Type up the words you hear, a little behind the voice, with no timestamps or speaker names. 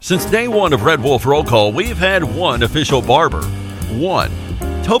Since day one of Red Wolf Roll Call, we've had one official barber. One.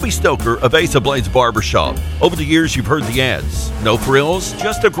 Toby Stoker of Ace of Blades Barbershop. Over the years, you've heard the ads. No frills,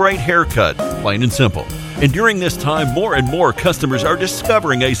 just a great haircut, plain and simple. And during this time, more and more customers are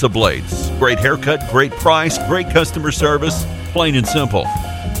discovering Ace of Blades. Great haircut, great price, great customer service, plain and simple.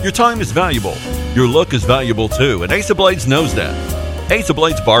 Your time is valuable. Your look is valuable too, and Ace of Blades knows that. Ace of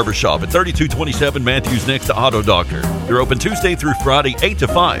Blades Barbershop at 3227 Matthews next to Auto Doctor. They're open Tuesday through Friday, 8 to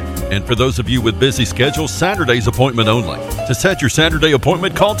 5. And for those of you with busy schedules, Saturday's appointment only. To set your Saturday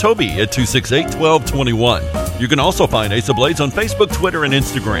appointment, call Toby at 268-1221. You can also find Ace of Blades on Facebook, Twitter, and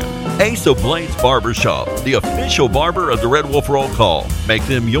Instagram. Ace of Blades Barbershop, the official barber of the Red Wolf Roll Call. Make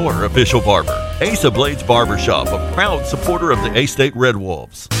them your official barber. Ace of Blades Barbershop, a proud supporter of the A-State Red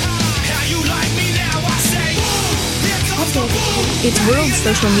Wolves. It's World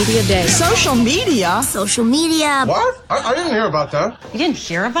Social Media Day. Social media? Social media. What? I didn't hear about that. You didn't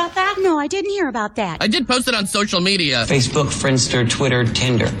hear about that? No, I didn't hear about that. I did post it on social media. Facebook, Friendster, Twitter,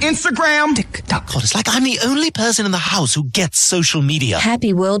 Tinder. Instagram. TikTok. God, it's like I'm the only person in the house who gets social media.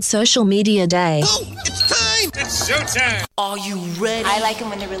 Happy World Social Media Day. Oh, it's time! It's showtime! Are you ready? I like them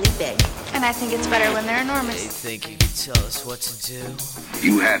when they're really big. And I think it's better when they're enormous. They think you can tell us what to do.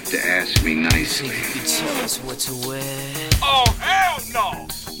 You have to ask me nicely. You think you can tell us what to wear. Oh, hell no!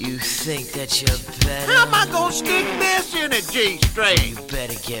 You think that you're better. How am I gonna stick this in a G-string? You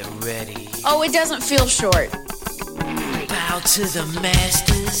better get ready. Oh, it doesn't feel short. Bow to the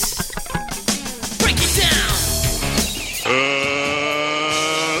masters. Break it down!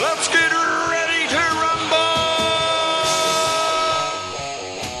 Let's get ready to rumble!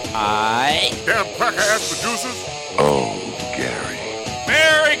 Damn cracker-ass producers. Oh, Gary.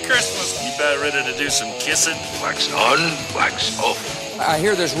 Merry Christmas! You about ready to do some kissing? Wax on, wax off. I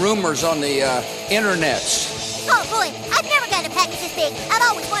hear there's rumors on the internets. Oh boy, I've never gotten a package this big. I've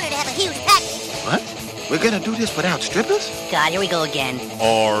always wanted to have a huge package. What? We're gonna do this without strippers? God, here we go again.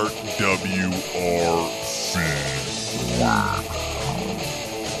 RWRC.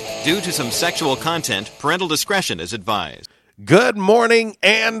 Due to some sexual content, parental discretion is advised. Good morning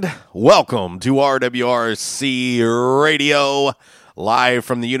and welcome to RWRC Radio, live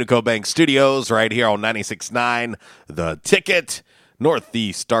from the Unico Bank Studios right here on 96.9 The Ticket,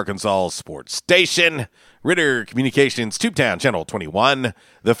 Northeast Arkansas Sports Station, Ritter Communications Tubetown Channel 21,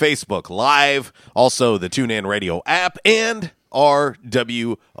 the Facebook Live, also the TuneIn Radio app, and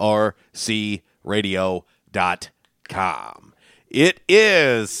RWRCradio.com. It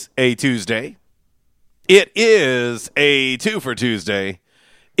is a Tuesday. It is a 2 for Tuesday.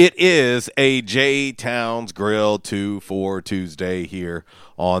 It is a J Towns Grill 2 for Tuesday here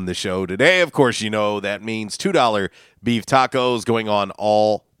on the show today. Of course, you know that means $2 beef tacos going on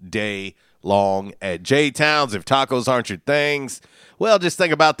all day long at J Towns. If tacos aren't your things, well, just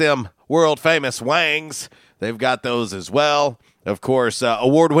think about them world famous wangs. They've got those as well. Of course,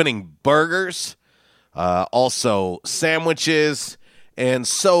 award-winning burgers, also sandwiches, and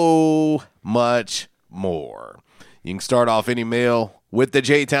so much more. You can start off any meal with the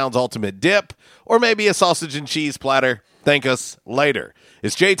J-Town's Ultimate Dip, or maybe a sausage and cheese platter. Thank us later.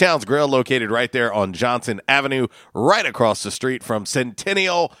 It's J-Town's Grill, located right there on Johnson Avenue, right across the street from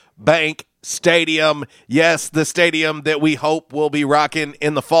Centennial Bank Stadium. Yes, the stadium that we hope will be rocking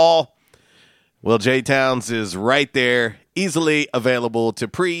in the fall. Well, J-Town's is right there, easily available to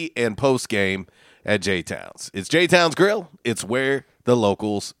pre- and post-game at J-Town's. It's J-Town's Grill. It's where the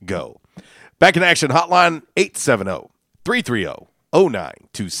locals go. Back in action, hotline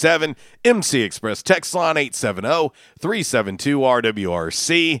 870-330-0927. MC Express text line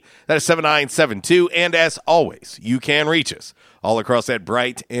 870-372-RWRC. That is 7972. And as always, you can reach us all across that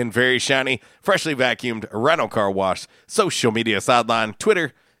bright and very shiny, freshly vacuumed rental car wash social media sideline,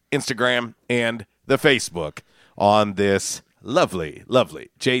 Twitter, Instagram, and the Facebook on this lovely, lovely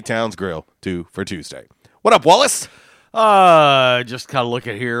J-Town's Grill 2 for Tuesday. What up, Wallace? Just kind of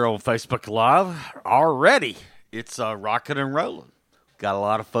looking here on Facebook Live already. It's rocking and rolling. Got a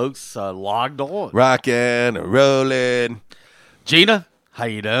lot of folks logged on. Rocking and rolling. Gina, how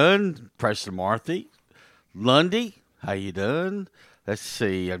you doing? Preston Marthy. Lundy, how you doing? Let's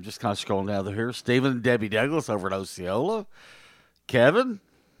see. I'm just kind of scrolling down here. Stephen and Debbie Douglas over at Osceola. Kevin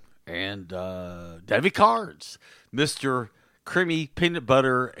and Debbie Cards. Mr. Creamy Peanut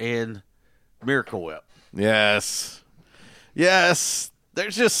Butter and Miracle Whip. Yes. Yes,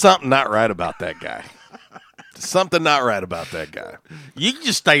 there's just something not right about that guy. Something not right about that guy. You can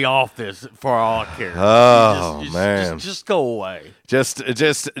just stay off this for all I care. Man. Just go away. Just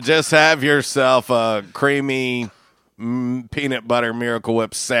have yourself a creamy peanut butter Miracle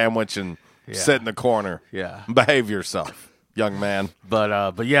Whip sandwich and sit in the corner. Yeah. Behave yourself. young man.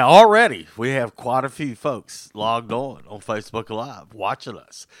 But yeah, already we have quite a few folks logged on Facebook Live watching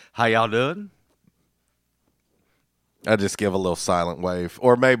us. How y'all doing? I just give a little silent wave,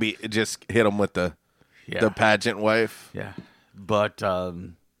 or maybe just hit them with the pageant wave. Yeah, but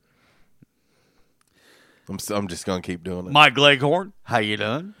I'm just gonna keep doing it. Mike Leghorn, how you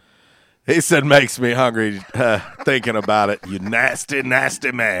doing? He said, "Makes me hungry thinking about it." You nasty,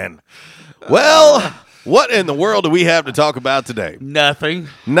 nasty man. Well, what in the world do we have to talk about today? Nothing.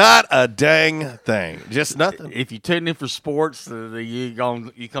 Not a dang thing. Just nothing. If you tune in for sports, you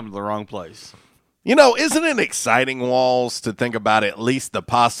come to the wrong place. You know, isn't it exciting, Walls, to think about at least the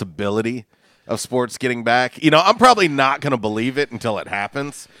possibility of sports getting back? You know, I'm probably not going to believe it until it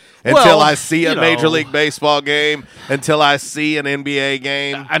happens, until I see a Major League Baseball game, until I see an NBA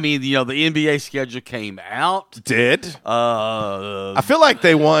game. I mean, the NBA schedule came out. Did? I feel like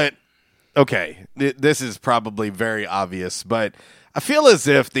they want – okay, this is probably very obvious, but I feel as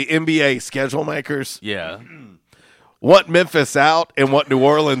if the NBA schedule makers want Memphis out and want New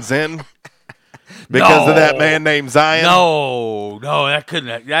Orleans in. Because of that man named Zion? No, that could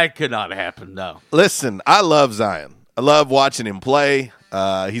not happen, no. Listen, I love Zion. I love watching him play.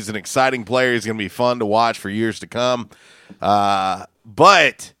 He's an exciting player. He's going to be fun to watch for years to come.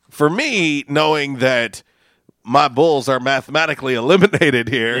 But for me, knowing that my Bulls are mathematically eliminated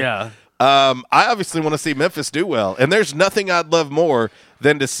here, I obviously want to see Memphis do well. And there's nothing I'd love more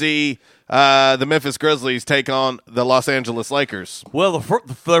than to see the Memphis Grizzlies take on the Los Angeles Lakers. Well,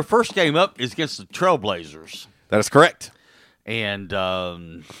 their first game up is against the Trailblazers. That is correct. And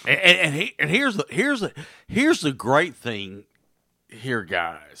here's the great thing here,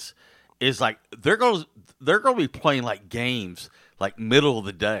 guys, is like they're going to be playing like games like middle of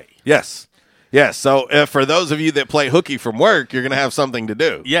the day. Yes. So for those of you that play hooky from work, you're going to have something to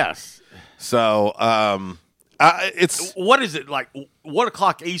do. Yes. So it's what is it like 1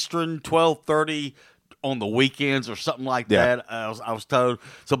 o'clock Eastern, 12:30 on the weekends or something like that. I was told.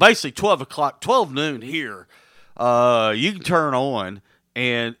 So basically 12 noon here. You can turn on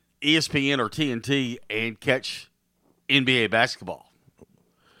and ESPN or TNT and catch NBA basketball.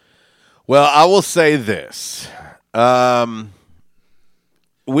 Well, I will say this.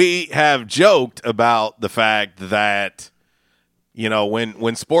 We have joked about the fact that, you know,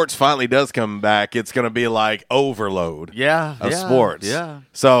 when sports finally does come back, it's going to be like overload of sports. Yeah.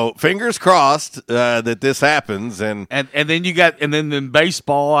 So fingers crossed that this happens. And then you got, and then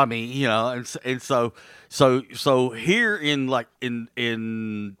baseball, I mean, you know, and so here in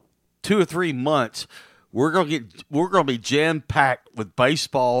 2 or 3 months, we're going to be jam packed with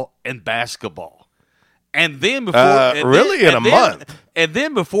baseball and basketball. And then before in a month. And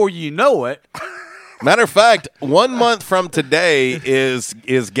then before you know it, matter of fact, 1 month from today is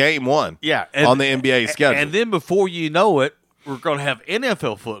game one. On the NBA schedule. And then before you know it, we're going to have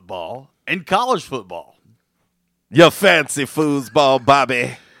NFL football and college football. You fancy foosball,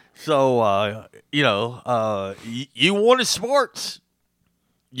 Bobby. So you wanted sports,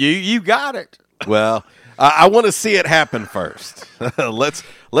 you got it. Well, I want to see it happen first.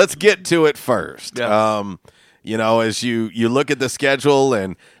 Let's get to it first. Yeah. You know, as you look at the schedule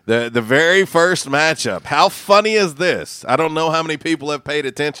and the very first matchup, how funny is this? I don't know how many people have paid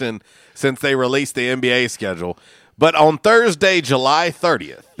attention since they released the NBA schedule, but on Thursday, July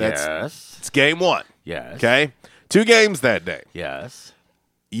 30th, it's game one. Yes. Okay? 2 games that day. Yes.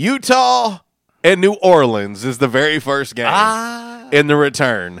 Utah and New Orleans is the very first game in the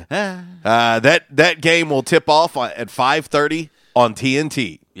return. That game will tip off at 5:30 on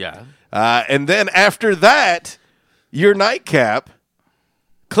TNT. Yeah. And then after that, your nightcap,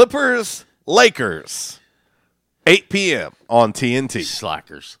 Clippers, Lakers, 8 p.m. on TNT.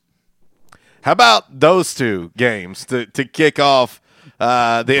 Slackers. How about those 2 games to kick off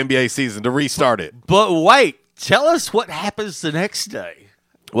the NBA season, to restart it? But wait, tell us what happens the next day.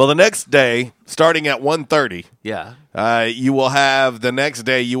 Well, the next day, starting at 1:30, you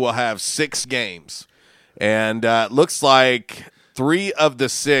will have 6 games. And it looks like 3 of the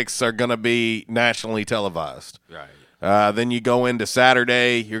 6 are going to be nationally televised. Right. Then you go into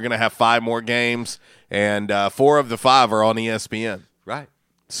Saturday, you're going to have 5 more games, and 4 of the 5 are on ESPN. Right.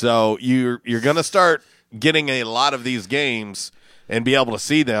 So you're going to start getting a lot of these games and be able to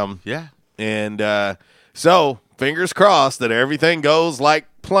see them. Yeah. And so fingers crossed that everything goes like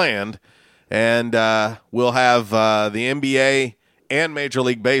planned, and we'll have the NBA and Major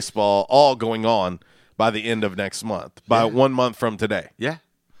League Baseball all going on by the end of next month, by 1 month from today. Yeah.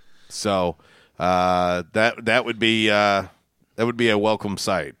 So that would be a welcome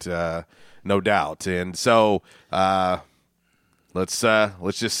sight, no doubt. And so let's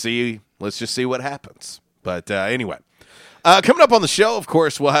just see what happens. But anyway, Coming up on the show, of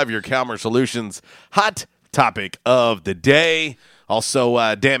course, we'll have your Calmer Solutions hot topic of the day.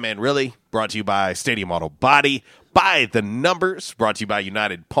 Also, Damn Man Really, brought to you by Stadium Auto Body. By the Numbers, brought to you by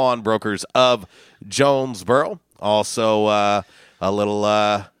United Pawnbrokers of Jonesboro. Also, a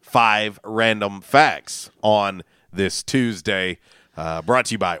little 5 random facts on this Tuesday. Brought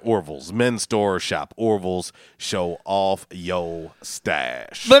to you by Orville's Men's Store. Shop Orville's. Show off yo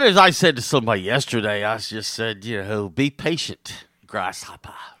stash. But as I said to somebody yesterday, I just said, be patient,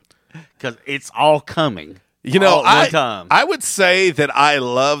 grasshopper, because it's all coming. I would say that I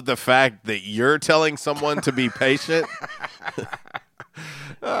love the fact that you're telling someone to be patient.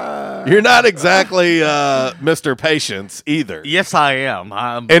 You're not exactly Mr. Patience either. Yes, I am.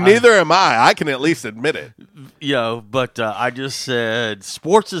 Neither am I. I can at least admit it. But I just said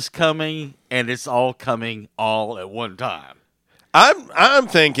sports is coming, and it's all coming all at one time. I'm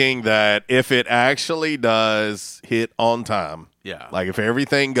thinking that if it actually does hit on time, like if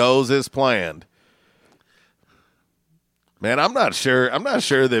everything goes as planned, man, I'm not sure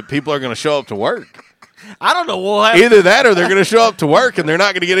that people are going to show up to work. I don't know what happened. Either that or they're going to show up to work and they're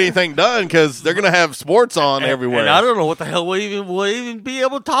not going to get anything done because they're going to have sports on everywhere. And I don't know what the hell we'll even be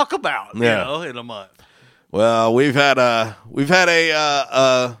able to talk about, in a month. Well, we've had a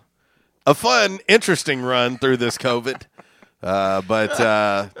fun, interesting run through this COVID. But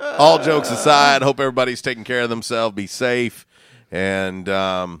all jokes aside, hope everybody's taking care of themselves. Be safe, and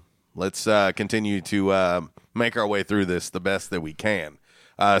let's continue to make our way through this the best that we can.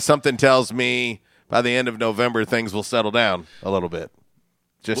 Something tells me by the end of November things will settle down a little bit.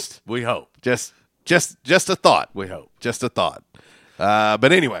 We hope. Just a thought. We hope. Just a thought.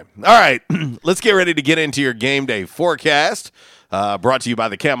 But anyway, all right, let's get ready to get into your game day forecast. Brought to you by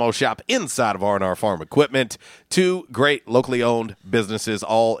the Camo Shop inside of R&R Farm Equipment. 2 great locally owned businesses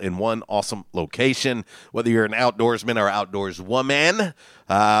all in one awesome location. Whether you're an outdoorsman or outdoors woman,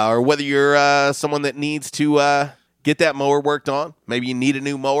 or whether you're someone that needs to get that mower worked on. Maybe you need a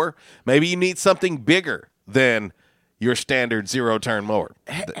new mower. Maybe you need something bigger than your standard zero-turn mower.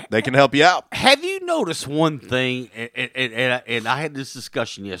 They can help you out. Have you noticed one thing? And I had this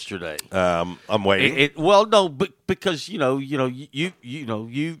discussion yesterday. I'm waiting. Because you've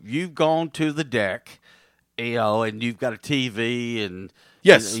gone to the deck, and you've got a TV, and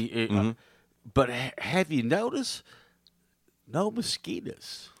yes. But have you noticed no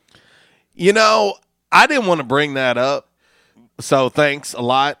mosquitoes? I didn't want to bring that up, so thanks a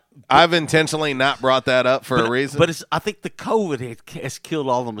lot. I've intentionally not brought that up for a reason. But I think the COVID has killed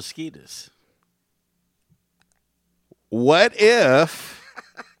all the mosquitoes. What if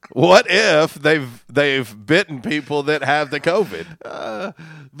they've bitten people that have the COVID?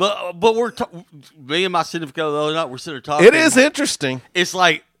 But me and my significant other the other night, we're sitting there talking. It is interesting. It's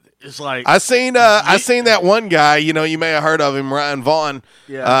like I seen that one guy. You may have heard of him, Ryan Vaughn.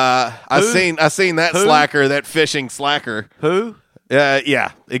 Yeah. I seen that slacker, that fishing slacker. Who?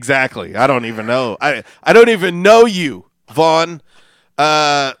 Yeah, exactly. I don't even know. I don't even know you, Vaughn.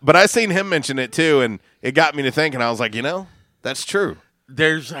 But I seen him mention it too, and it got me to thinking. I was like, that's true.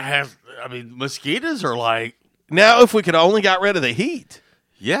 Mosquitoes are like, now if we could only got rid of the heat.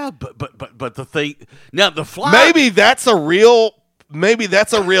 Yeah, but the thing now, the fly. Maybe that's a real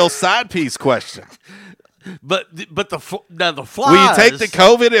side piece question. But the flies. Will you take the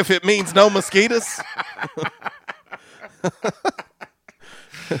COVID if it means no mosquitoes?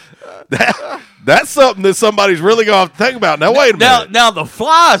 That's something that somebody's really going to have to think about. Now, wait a minute. Now, the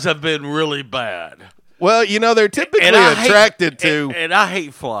flies have been really bad. Well, they're typically attracted to... And I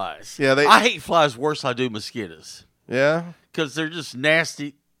hate flies. Yeah, I hate flies worse than I do mosquitoes. Yeah? Because they're just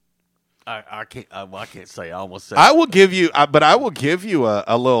nasty. I can't say. I almost said. I will give you a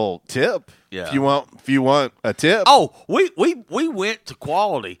little tip. Yeah. If you want a tip. Oh, we went to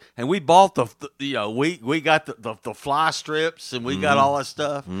Quality and we bought we got the fly strips and we got all that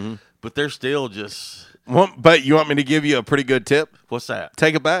stuff, but they're still just. But you want me to give you a pretty good tip? What's that?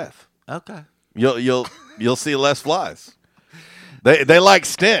 Take a bath. Okay. You'll see less flies. They like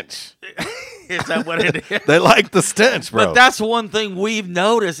stench. Is that what it is? They like the stench, bro. But that's one thing we've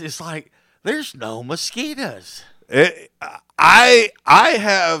noticed. It's like there's no mosquitoes. I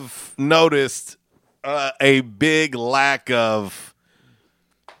have noticed a big lack of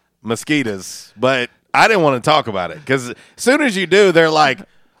mosquitoes, but I didn't want to talk about it because as soon as you do, they're like,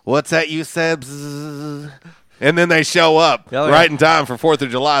 "What's that you said?" Bzzz. And then they show up right in time for 4th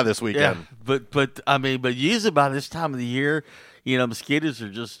of July this weekend. Yeah, but usually by this time of the year, mosquitoes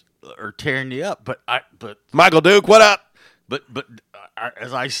are tearing you up. But Michael Duke, what up? But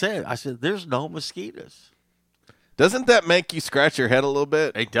as I said there's no mosquitoes. Doesn't that make you scratch your head a little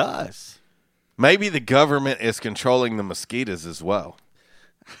bit? It does. Maybe the government is controlling the mosquitoes as well.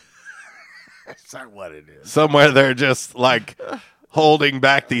 That's not what it is. Somewhere they're just like holding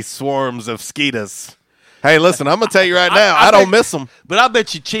back these swarms of skeetas. Hey, listen, I'm going to tell you right now, I don't miss them. But I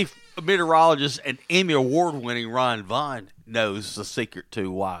bet you Chief Meteorologist and Emmy Award-winning Ryan Vaughn knows the secret to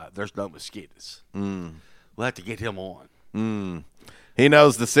why there's no mosquitoes. We'll have to get him on. He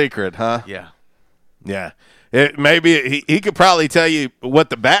knows the secret, huh? Yeah. Yeah. Maybe he could probably tell you what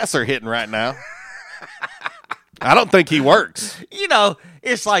the bats are hitting right now. I don't think he works. You know,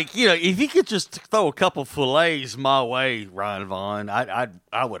 it's like, you know, if you could just throw a couple fillets my way, Ryan Vaughn,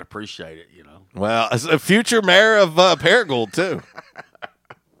 I would appreciate it, you know. Well, as a future mayor of Paragould, too.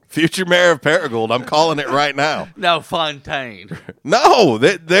 Future mayor of Paragould. I'm calling it right now. No, Fontaine. No,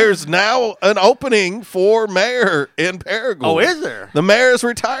 there's now an opening for mayor in Paragould. Oh, is there? The mayor is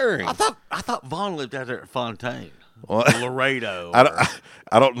retiring. I thought Vaughn lived out there at Fontaine. Well, Laredo.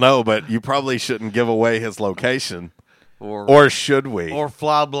 I don't know, but you probably shouldn't give away his location. Or should we? Or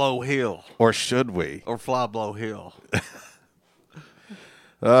Flyblow Hill. Or should we? Or Flyblow Hill.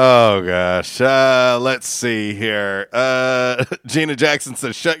 Oh, gosh. Let's see here. Gina Jackson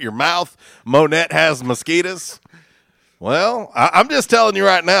says, shut your mouth. Monette has mosquitoes. Well, I'm just telling you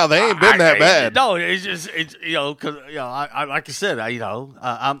right now, they ain't been that bad. No, it's you know, because, you know, I like I said,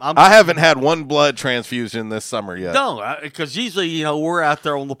 I haven't had one blood transfusion this summer yet. No, because usually, you know, we're out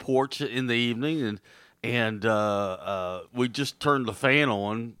there on the porch in the evening, and we just turned the fan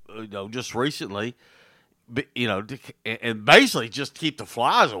on, you know, just recently. You know, and basically just keep the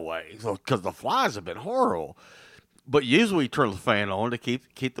flies away because the flies have been horrible. But usually we turn the fan on to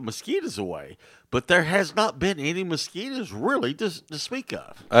keep the mosquitoes away. But there has not been any mosquitoes really to speak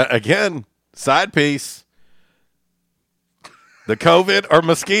of. Again, side piece. The COVID or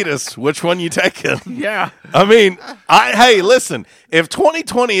mosquitoes, which one you taking? Yeah. I mean, hey, listen, if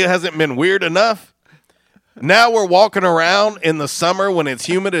 2020 hasn't been weird enough, now we're walking around in the summer when it's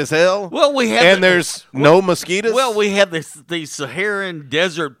humid as hell. Well, there's no mosquitoes. Well, we have the Saharan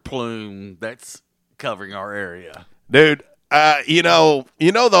desert plume that's covering our area, dude. You know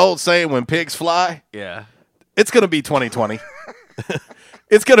the old saying, when pigs fly. Yeah, it's gonna be 2020.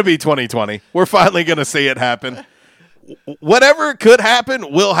 It's gonna be 2020. We're finally gonna see it happen. Whatever could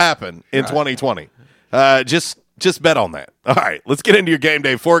happen will happen in 2020. Just bet on that. All right, let's get into your game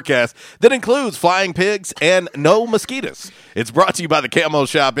day forecast that includes flying pigs and no mosquitoes. It's brought to you by the Camo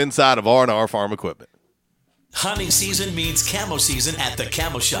Shop inside of R&R Farm Equipment. Hunting season means camo season at the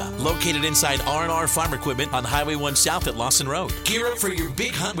Camo Shop, located inside R&R Farm Equipment on Highway 1 South at Lawson Road. Gear up for your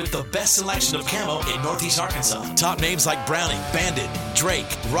big hunt with the best selection of camo in Northeast Arkansas. Top names like Browning, Bandit, Drake,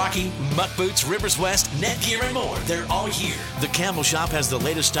 Rocky, Muck Boots, Rivers West, Netgear, and more. They're all here. The Camo Shop has the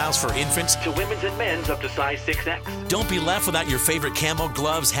latest styles for infants to women's and men's up to size 6X. Don't be left without your favorite camo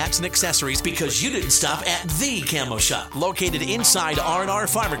gloves, hats, and accessories because you didn't stop at the Camo Shop, located inside R&R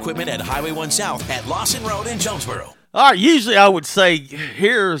Farm Equipment at Highway 1 South at Lawson Road in Jonesboro. All right, usually I would say,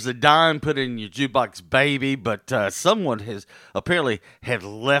 here's a dime, put it in your jukebox, baby, but someone apparently had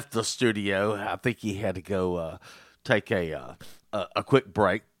left the studio. I think he had to go take a quick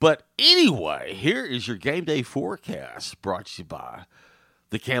break. But anyway, here is your game day forecast brought to you by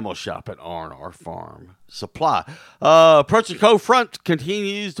the Camo Shop at R&R Farm Supply. Approaching cold front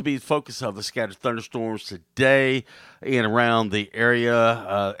continues to be the focus of the scattered thunderstorms today in around the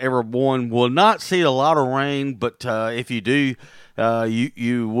area. Everyone will not see a lot of rain, but if you do,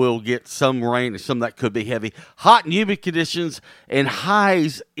 you will get some rain, and some that could be heavy. Hot and humid conditions and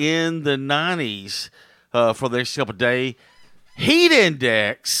highs in the 90s for the next couple of days. Heat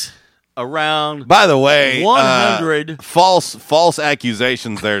index around, by the way, 100. False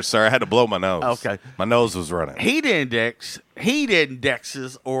accusations there, sir. I had to blow my nose. Okay. My nose was running. Heat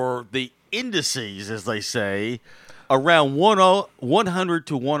indexes, or the indices, as they say, around 100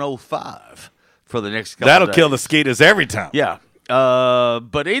 to 105 for the next couple That'll days. kill the mosquitoes every time. Yeah.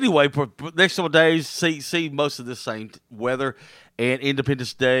 But anyway, for next couple days, see most of the same weather. And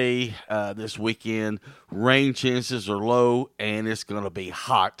Independence Day this weekend, rain chances are low, and it's going to be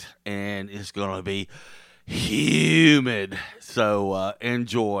hot, and it's going to be humid. So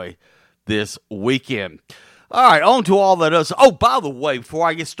enjoy this weekend. All right, on to all that else. Oh, by the way, before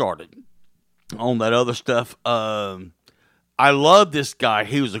I get started on that other stuff, I love this guy.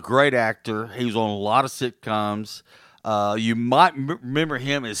 He was a great actor. He was on a lot of sitcoms. You might remember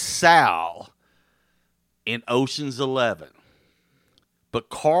him as Sal in Ocean's 11. But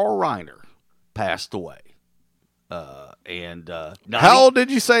Carl Reiner passed away. How old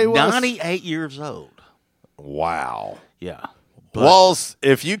did you say he was? 98 years old. Wow. Yeah. Walls,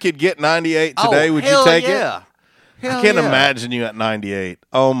 if you could get 98 today, would you take it? I can't imagine you at 98.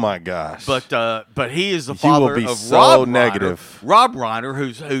 Oh my gosh! But he is the You father will be of so Rob negative. Reiner. Rob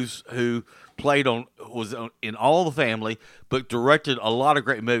Reiner, who played in All the Family, but directed a lot of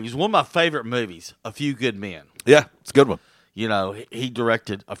great movies. One of my favorite movies, A Few Good Men. Yeah, it's a good one. You know, he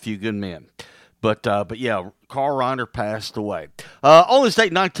directed A Few Good Men. But yeah, Carl Reiner passed away. On this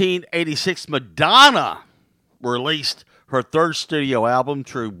date, 1986, Madonna released her third studio album,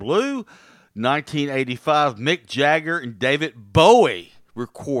 True Blue. 1985, Mick Jagger and David Bowie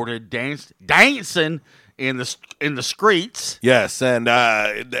recorded Dancing in the Streets. Yes, and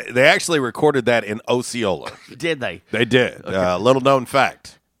they actually recorded that in Osceola. Did they? They did. Okay. Little known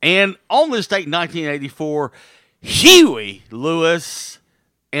fact. And on this date, 1984, Huey Lewis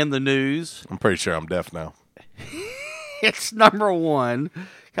and the News. I'm pretty sure I'm deaf now. It's number one.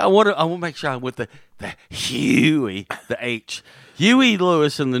 I want to make sure I'm with the Huey, the H. Huey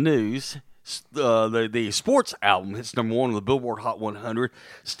Lewis and the News. The sports album hits number one on the Billboard Hot 100.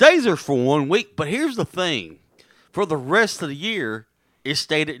 Stays there for 1 week, but here's the thing: for the rest of the year, it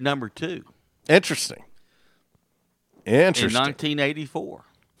stayed at number 2. Interesting. In 1984.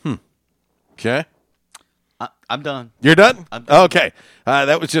 Okay. I'm done. You're done? I'm done. Okay.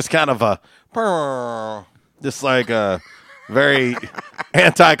 That was just kind of just like a very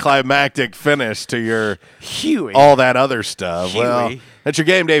anticlimactic finish to your Huey. All that other stuff. Huey. Well, that's your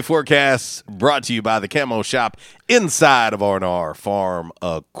game day forecast brought to you by the Camo Shop inside of R&R Farm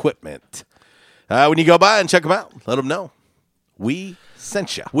Equipment. When you go by and check them out, let them know we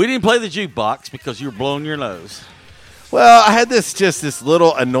sent you. We didn't play the jukebox because you were blowing your nose. Well, I had this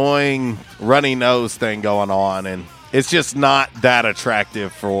little annoying runny nose thing going on, and it's just not that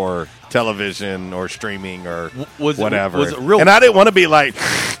attractive for television or streaming or whatever. Was it real? And I didn't want to be like,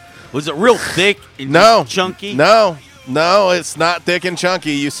 was it real thick and chunky? No, it's not thick and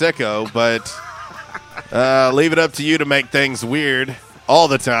chunky, you sicko. But leave it up to you to make things weird all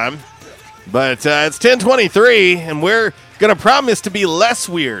the time. But it's 10:23, and we're gonna promise to be less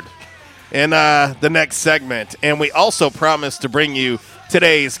weird in the next segment. And we also promise to bring you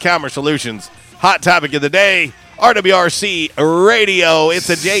today's Calmer Solutions hot topic of the day, RWRC Radio. It's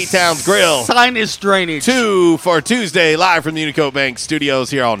a J-Town's Grill. Sinus drainage. 2 for Tuesday, live from the Unico Bank Studios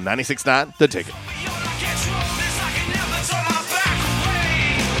here on 96.9 The Ticket.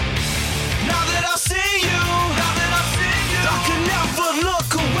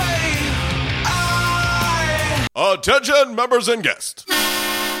 Attention, members and guests.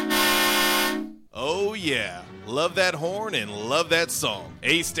 Oh, yeah. Love that horn and love that song.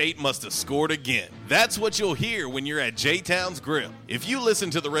 A-State must have scored again. That's what you'll hear when you're at J-Town's Grill. If you listen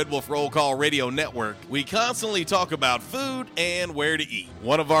to the Red Wolf Roll Call Radio Network, we constantly talk about food and where to eat.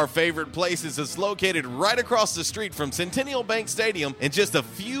 One of our favorite places is located right across the street from Centennial Bank Stadium and just a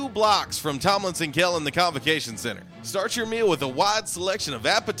few blocks from Tomlinson Kell and the Convocation Center. Start your meal with a wide selection of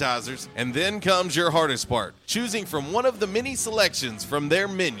appetizers, and then comes your hardest part, choosing from one of the many selections from their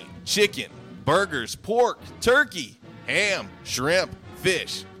menu. Chicken, burgers, pork, turkey, ham, shrimp,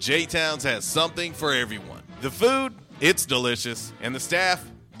 fish. J-Town's has something for everyone. The food, it's delicious, and the staff,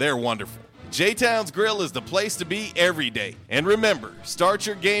 they're wonderful. J-Town's Grill is the place to be every day. And remember, start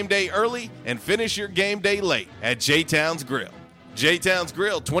your game day early and finish your game day late at J-Town's Grill. J-Town's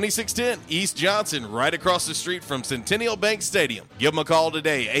Grill, 2610 East Johnson, right across the street from Centennial Bank Stadium. Give them a call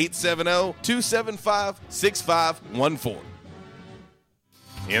today, 870-275-6514.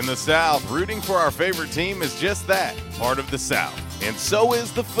 In the South, rooting for our favorite team is just that, part of the South. And so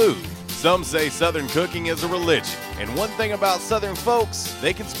is the food. Some say Southern cooking is a religion. And one thing about Southern folks,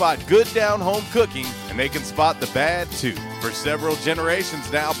 they can spot good down-home cooking, and they can spot the bad, too. For several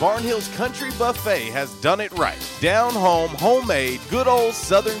generations now, Barnhill's Country Buffet has done it right. Down-home, homemade, good old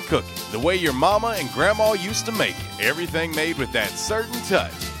Southern cooking. The way your mama and grandma used to make it. Everything made with that certain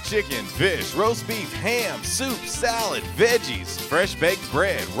touch. Chicken, fish, roast beef, ham, soup, salad, veggies, fresh baked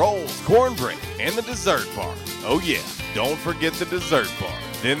bread, rolls, cornbread, and the dessert bar. Oh yeah, don't forget the dessert bar.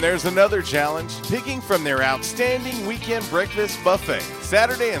 Then there's another challenge, picking from their outstanding weekend breakfast buffet.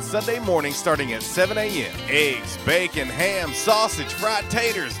 Saturday and Sunday morning starting at 7 a.m. Eggs, bacon, ham, sausage, fried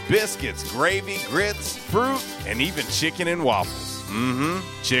taters, biscuits, gravy, grits, fruit, and even chicken and waffles.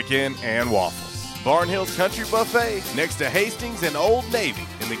 Chicken and waffles. Barnhill's Country Buffet next to Hastings and Old Navy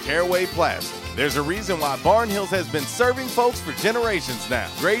in the Caraway Plaza. There's a reason why Barnhill's has been serving folks for generations now.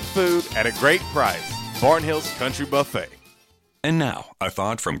 Great food at a great price. Barnhill's Country Buffet. And now, a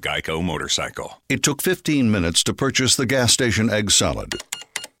thought from Geico Motorcycle. It took 15 minutes to purchase the gas station egg salad.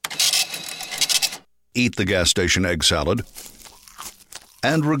 Eat the gas station egg salad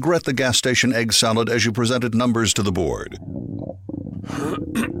and regret the gas station egg salad as you presented numbers to the board.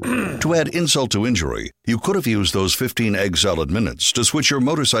 To add insult to injury, you could have used those 15 egg salad minutes to switch your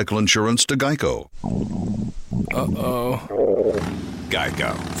motorcycle insurance to Geico. Uh-oh.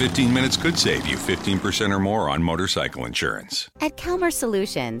 Geico. 15 minutes could save you 15% or more on motorcycle insurance. At Calmer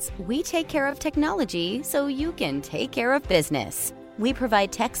Solutions, we take care of technology so you can take care of business. We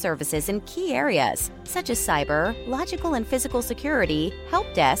provide tech services in key areas such as cyber, logical and physical security, help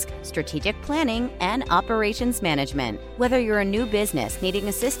desk, strategic planning, and operations management. Whether you're a new business needing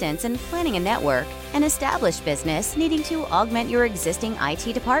assistance in planning a network, an established business needing to augment your existing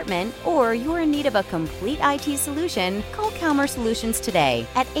IT department, or you're in need of a complete IT solution, call Calmer Solutions today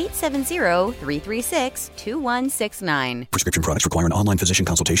at 870-336-2169. Prescription products require an online physician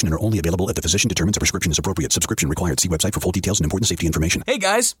consultation and are only available if the physician determines a prescription is appropriate. Subscription required. See website for full details and important safety information. Hey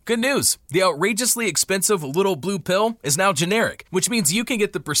guys, good news. The outrageously expensive little blue pill is now generic, which means you can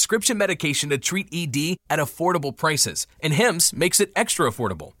get the prescription medication to treat ED at affordable prices. And Hims makes it extra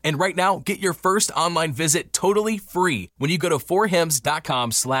affordable. And right now, get your first online visit totally free when you go to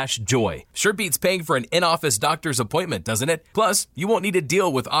forhims.com/joy. Sure beats paying for an in-office doctor's appointment, doesn't it? Plus, you won't need to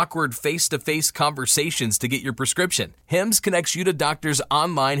deal with awkward face-to-face conversations to get your prescription. Hims connects you to doctors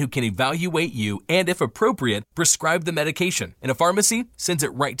online who can evaluate you and, if appropriate, prescribe the medication. And a pharmacy sends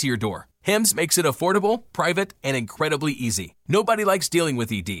it right to your door. Hims makes it affordable, private, and incredibly easy. Nobody likes dealing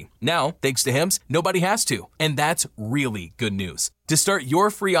with ED. Now, thanks to Hims, nobody has to. And that's really good news. To start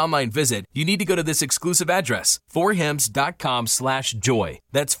your free online visit, you need to go to this exclusive address, forhims.com/joy.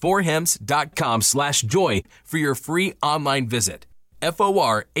 That's forhims.com/joy for your free online visit.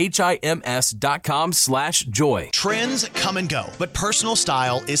 forhims.com/joy. Trends come and go, but personal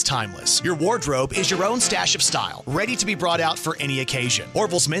style is timeless. Your wardrobe is your own stash of style, ready to be brought out for any occasion.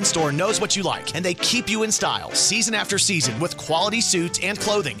 Orville's Men's Store knows what you like, and they keep you in style season after season with quality suits and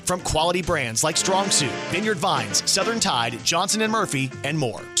clothing from quality brands like Strong Suit, Vineyard Vines, Southern Tide, Johnson & Murphy, and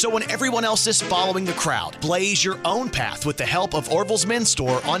more. So when everyone else is following the crowd, blaze your own path with the help of Orville's Men's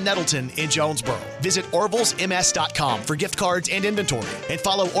Store on Nettleton in Jonesboro. Visit orvillesms.com for gift cards and inventory. And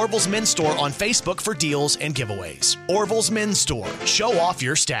follow Orville's Men's Store on Facebook for deals and giveaways. Orville's Men's Store. Show off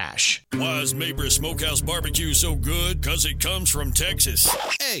your stash. Why is Mabry's Smokehouse Barbecue so good? Because it comes from Texas.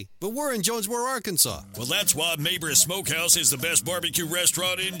 Hey, but we're in Jonesboro, Arkansas. Well, that's why Mabry's Smokehouse is the best barbecue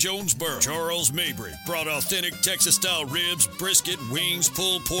restaurant in Jonesboro. Charles Mabry brought authentic Texas-style ribs, brisket, wings,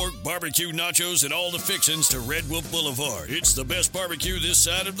 pulled pork, barbecue nachos, and all the fixings to Red Wolf Boulevard. It's the best barbecue this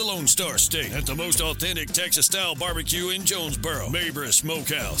side of the Lone Star State. At the most authentic Texas-style barbecue in Jonesboro. Mabry's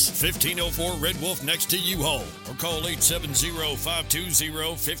Smokehouse, 1504 Red Wolf next to U-Haul. Or call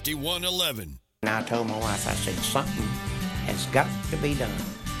 870-520-5111. And I told my wife, I said, something has got to be done.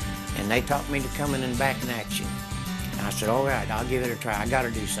 And they taught me to come in and back in action. And I said, all right, I'll give it a try. I got to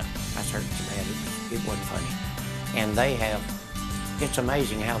do something. I heard so bad it wasn't funny. And they have, it's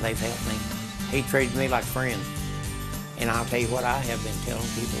amazing how they've helped me. He treated me like friends. And I'll tell you what, I have been telling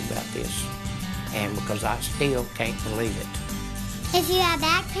people about this. And because I still can't believe it. If you have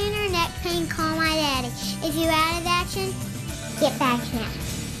back pain or neck pain, call my daddy. If you're out of action, get back now.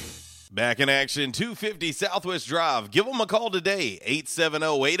 Back in action, 250 Southwest Drive. Give them a call today,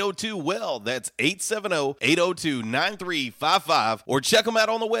 870-802-WELL. That's 870-802-9355. Or check them out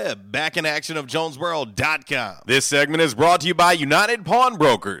on the web, backinactionofjonesboro.com. This segment is brought to you by United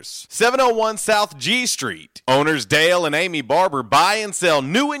Pawnbrokers, 701 South G Street. Owners Dale and Amy Barber buy and sell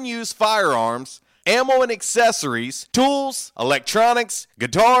new and used firearms, ammo and accessories, tools, electronics,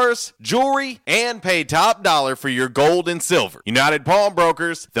 guitars, jewelry, and pay top dollar for your gold and silver. United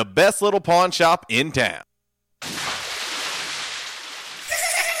Pawnbrokers, the best little pawn shop in town.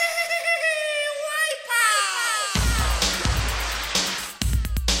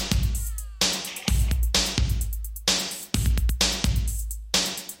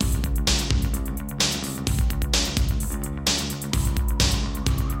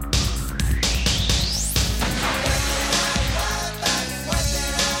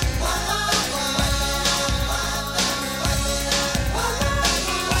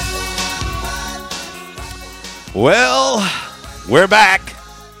 Well, we're back.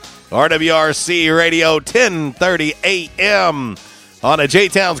 RWRC Radio, 10:30 a.m. on a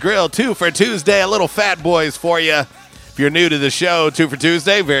J-Town's Grill, 2 for Tuesday. A little Fat Boys for you. If you're new to the show, 2 for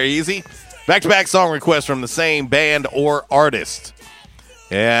Tuesday, very easy. Back-to-back song requests from the same band or artist.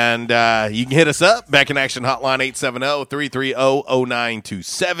 And you can hit us up, Back in Action Hotline,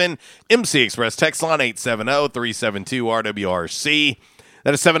 870-330-0927. MC Express text line, 870-372-RWRC.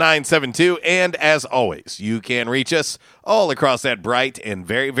 That is 7972, and as always, you can reach us all across that bright and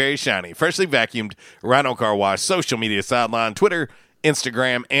very, very shiny, freshly vacuumed Rhino Car Wash social media sideline, Twitter,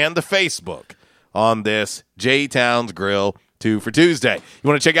 Instagram, and the Facebook on this J-Town's Grill 2 for Tuesday. You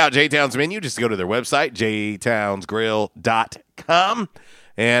want to check out J-Town's menu? Just go to their website, jtownsgrill.com.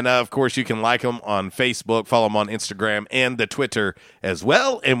 And, of course, you can like them on Facebook, follow them on Instagram and the Twitter as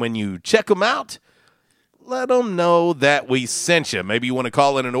well. And when you check them out, let them know that we sent you. Maybe you want to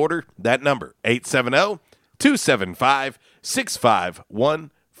call in an order. That number,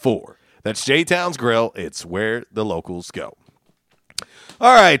 870-275-6514. That's J-Town's Grill. It's where the locals go.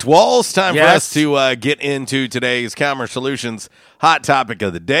 All right, Walls, time for us to get into today's Calmer Solutions hot topic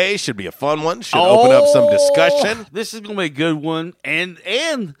of the day. Should be a fun one. Should open up some discussion. This is going to be a good one, and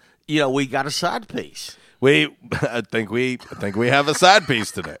we got a side piece. I think we have a side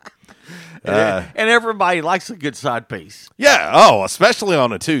piece today. And everybody likes a good side piece. Yeah. Oh, especially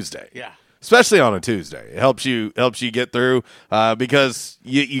on a Tuesday. Yeah. Especially on a Tuesday. It helps you get through because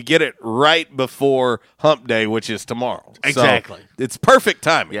you get it right before hump day, which is tomorrow. Exactly. So it's perfect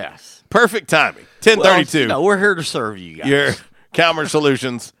timing. Yes. Perfect timing. 10:32. Well, we're here to serve you guys. Your Calmer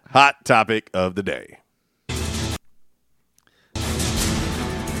Solutions hot topic of the day.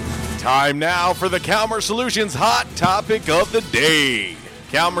 Time now for the Calmer Solutions hot topic of the day.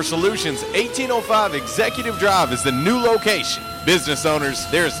 Calmer Solutions 1805 Executive Drive is the new location. Business owners,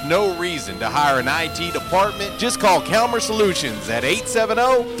 there's no reason to hire an IT department. Just call Calmer Solutions at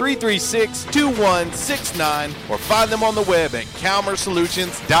 870-336-2169 or find them on the web at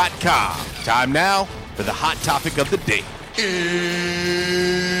calmersolutions.com. Time now for the hot topic of the day.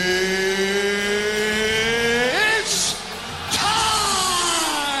 It's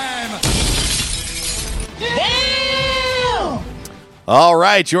time! Damn! All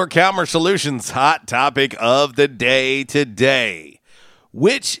right, your Calmer Solutions hot topic of the day today.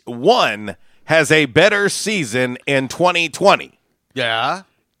 Which one has a better season in 2020? Yeah.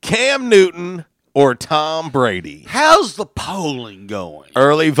 Cam Newton or Tom Brady? How's the polling going?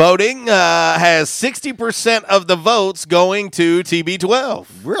 Early voting has 60% of the votes going to TB12.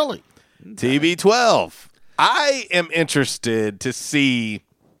 Really? TB12. I am interested to see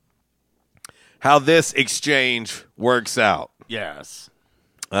how this exchange works out. Yes.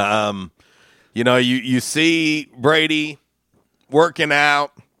 You see Brady working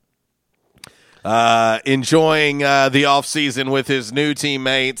out, enjoying the offseason with his new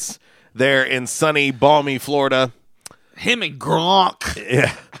teammates there in sunny, balmy Florida. Him and Gronk.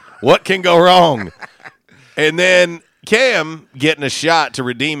 Yeah. What can go wrong? And then Cam getting a shot to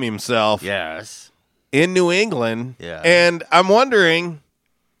redeem himself. Yes. In New England. Yeah. And I'm wondering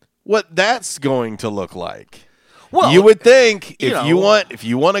what that's going to look like. Well, you would think if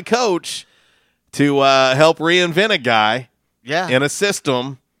you want a coach to help reinvent a guy in a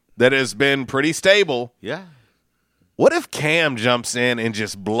system that has been pretty stable. Yeah. What if Cam jumps in and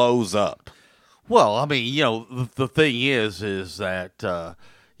just blows up? Well, I mean, the thing is that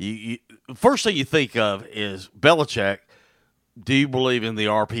you first thing you think of is Belichick. Do you believe in the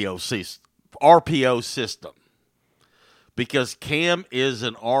RPO system? Because Cam is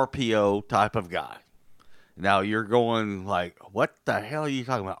an RPO type of guy. Now you're going like, what the hell are you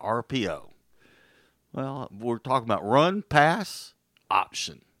talking about? RPO? Well, we're talking about run, pass,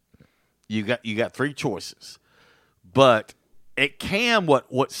 option. You got three choices. But at Cam, what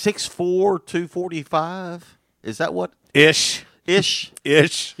 6'4", 245? Is that what? Ish.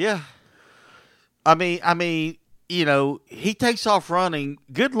 Yeah. I mean, he takes off running.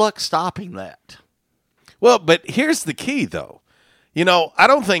 Good luck stopping that. Well, but here's the key, though. I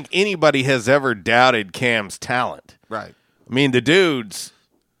don't think anybody has ever doubted Cam's talent. Right. I mean, the dude's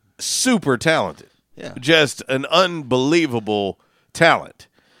super talented. Yeah. Just an unbelievable talent.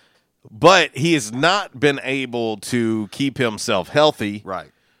 But he has not been able to keep himself healthy.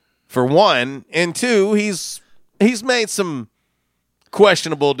 Right. For one. And two, he's made some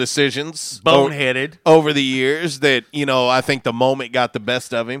questionable decisions. Boneheaded. Over the years that, I think the moment got the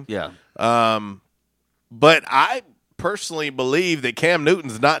best of him. Yeah. But I personally believe that Cam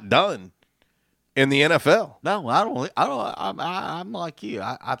Newton's not done in the NFL. No, I don't. I'm like you.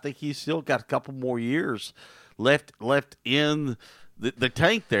 I think he's still got a couple more years left in the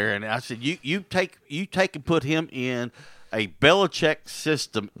tank there. And I said, you take and put him in a Belichick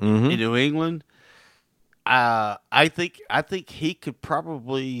system in New England. I think he could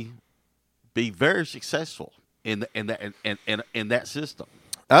probably be very successful in that system.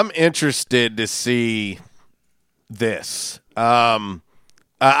 I'm interested to see this.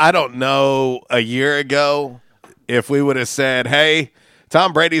 I don't know a year ago if we would have said, hey,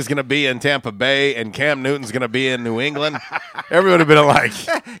 Tom Brady's going to be in Tampa Bay and Cam Newton's going to be in New England. Everyone would have been like,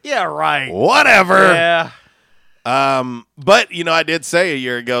 yeah, right. Whatever. Yeah. But, I did say a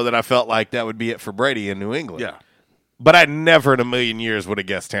year ago that I felt like that would be it for Brady in New England. Yeah. But I never in a million years would have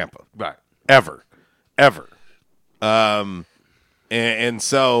guessed Tampa. Right. Ever. And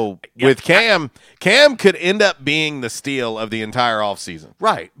so with Cam could end up being the steal of the entire offseason.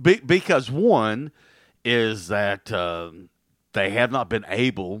 Right. Because one is that they have not been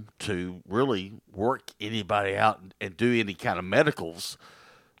able to really work anybody out and do any kind of medicals,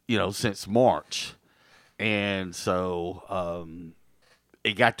 since March. And so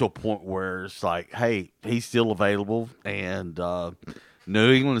it got to a point where it's like, hey, he's still available. And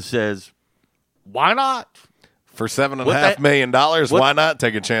New England says, why not? For $7.5 million, why not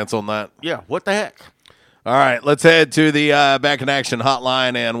take a chance on that? Yeah, what the heck? All right, let's head to the Back in Action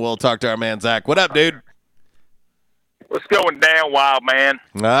hotline, and we'll talk to our man, Zach. What up, dude? What's going down, wild man?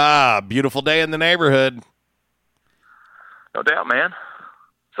 Beautiful day in the neighborhood. No doubt, man.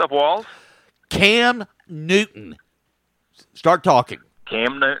 What's up, Walls? Cam Newton. Start talking.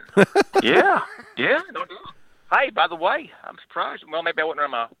 Cam Newton. Yeah, no doubt. Hey, by the way, I'm surprised. Well, maybe I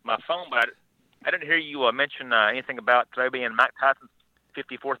wasn't on my phone, but I didn't hear you mention anything about today being Mike Tyson's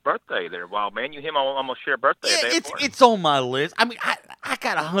 54th birthday there, wild man. You and him almost share a birthday. Yeah, it's on my list. I mean, I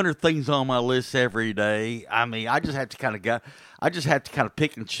got 100 things on my list every day. I mean, I just have to kind of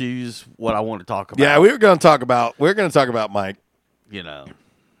pick and choose what I want to talk about. Yeah, we're going to talk about Mike.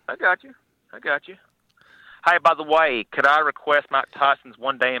 I got you. Hey, by the way, could I request Mike Tyson's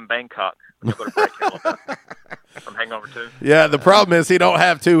one day in Bangkok? Go to break here a little bit from Hangover 2. Yeah, the problem is he don't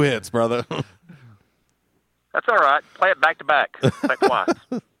have 2 hits, brother. That's all right. Play it back to back. Play it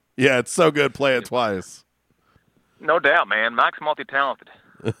twice. Yeah, it's so good. Play it twice. No doubt, man. Mike's multi-talented.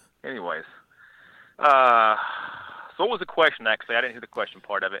 Anyways. So what was the question, actually? I didn't hear the question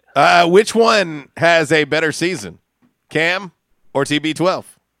part of it. Which one has a better season, Cam or TB12?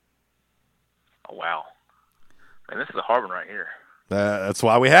 Oh, wow. Man, this is a hard one right here. That's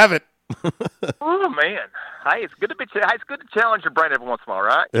why we have it. Oh, man. Hey, it's good to challenge your brain every once in a while,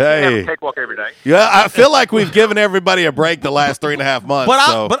 right? You Hey. have a cakewalk every day. Yeah, I feel like we've given everybody a break the last 3.5 months.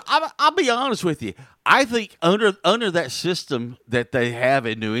 But I'll be honest with you. I think under that system that they have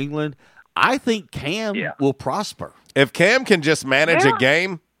in New England, I think Cam will prosper. If Cam can just manage a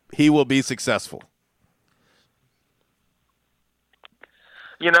game, he will be successful.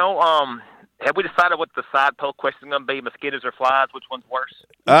 Have we decided what the side poll question is going to be? Mosquitoes or flies? Which one's worse?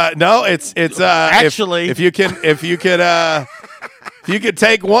 No, it's actually if you could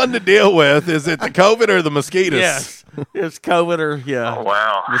take one to deal with, is it the COVID or the mosquitoes? Yes, it's COVID or Oh,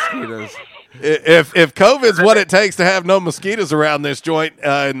 wow. mosquitoes. If COVID's what it takes to have no mosquitoes around this joint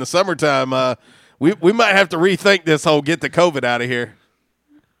in the summertime, we might have to rethink this whole get the COVID out of here.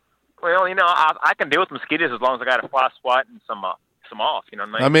 Well, I can deal with mosquitoes as long as I got a fly swat and some off. You know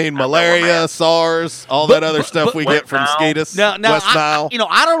what I mean? I mean, malaria, SARS, all that other stuff we get from mosquitoes. Now, West Nile.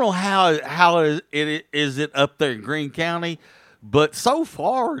 I don't know how is it up there in Greene County, but so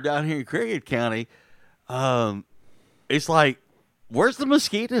far down here in Cricket County, it's like, where's the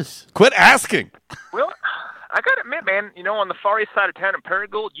mosquitoes? Quit asking. Well, I got to admit, man, on the far east side of town in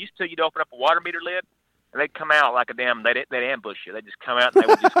Paragould, you'd open up a water meter lid, and they'd come out like they'd ambush you. They'd just come out and they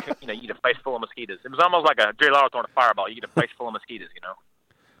would just, you get a face full of mosquitoes. It was almost like a Jerry Lawler throwing a fireball. You get a face full of mosquitoes,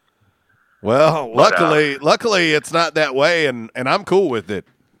 Well, luckily it's not that way, and I'm cool with it.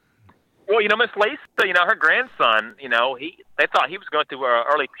 Well, Miss Lisa, her grandson, they thought he was going through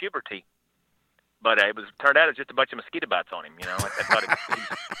early puberty. But it turned out it was just a bunch of mosquito bites on him, They thought he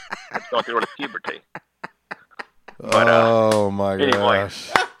was going through early puberty. But, oh, my anyway,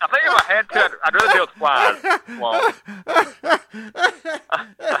 gosh. I think if I had to, I'd rather deal with flies. Well,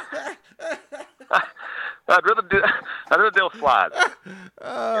 I'd rather deal with flies.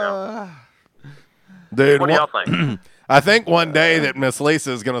 Dude, what do y'all think? I think one day that Miss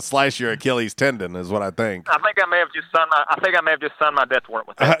Lisa is going to slice your Achilles tendon is what I think. I think I may have just signed my death warrant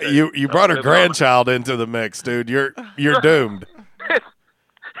with that. You brought her grandchild into the mix, dude. You're doomed.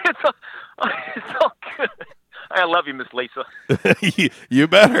 It's all good. I love you, Miss Lisa. You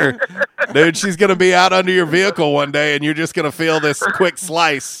better. Dude, she's going to be out under your vehicle one day, and you're just going to feel this quick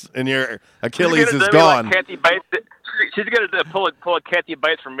slice, and your Achilles is gone. Like Kathy Bates. She's going to pull a Kathy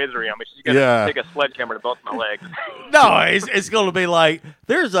Bates from Misery on me. She's going to take a sledgehammer to both my legs. No, it's going to be like,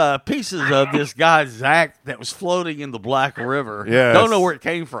 there's pieces of this guy, Zach, that was floating in the Black River. Yes. Don't know where it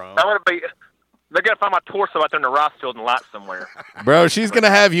came from. They're going to find my torso out there in the rice field and light somewhere. Bro, she's going to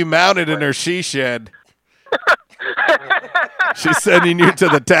have you mounted in her she shed. She's sending you to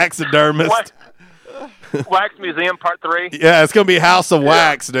the taxidermist. Wax Museum Part 3? Yeah, it's going to be House of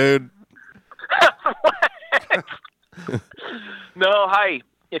Wax, dude. No, hey,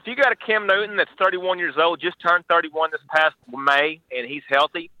 if you got a Cam Newton that's 31 years old, just turned 31 this past May, and he's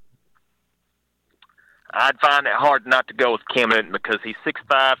healthy, I'd find it hard not to go with Cam Newton because he's 6'5",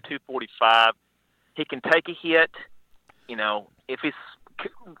 245. He can take a hit. if he's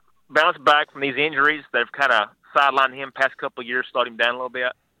bounced back from these injuries that have kind of sidelined him past couple of years, slowed him down a little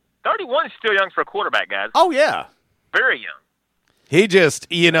bit. 31 is still young for a quarterback, guys. Oh yeah, very young. He just,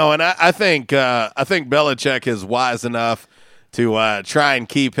 and I think Belichick is wise enough to try and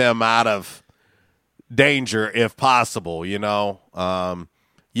keep him out of danger if possible. You need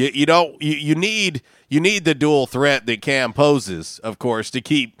the dual threat that Cam poses, of course, to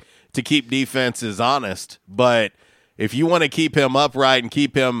keep defenses honest. But if you want to keep him upright and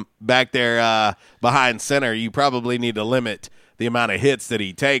keep him back there behind center, you probably need to limit the amount of hits that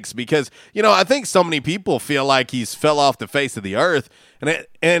he takes, because I think so many people feel like he's fell off the face of the earth,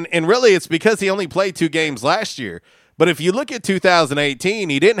 and really it's because he only played 2 games last year. But if you look at 2018,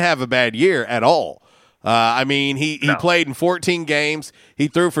 he didn't have a bad year at all. He played in 14 games. He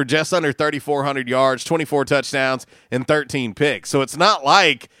threw for just under 3,400 yards, 24 touchdowns, and 13 picks. So it's not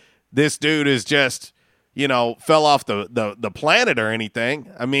like this dude is just fell off the planet or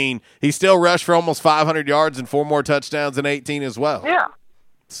anything. I mean, he still rushed for almost 500 yards and 4 more touchdowns in 18 as well. Yeah.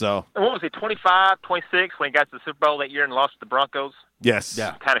 So. And what was he, 25, 26 when he got to the Super Bowl that year and lost to the Broncos? Yes.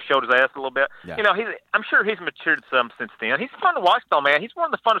 Yeah. Kind of showed his ass a little bit. Yeah. I'm sure he's matured some since then. He's fun to watch, though, man. He's one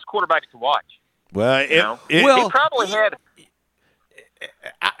of the funnest quarterbacks to watch. Well, he probably had.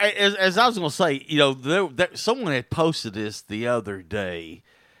 As I was going to say, someone had posted this the other day.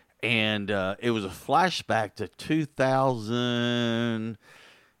 And it was a flashback to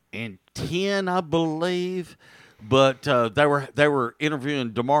 2010, I believe. But they were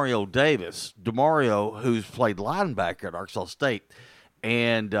interviewing Demario Davis. Demario, who's played linebacker at Arkansas State.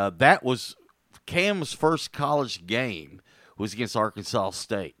 And that was Cam's first college game was against Arkansas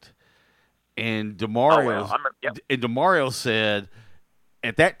State. And Demario said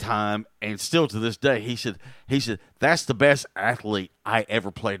at that time, and still to this day, he said that's the best athlete I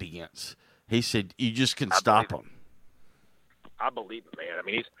ever played against. He said you just couldn't stop him. I believe it, man. I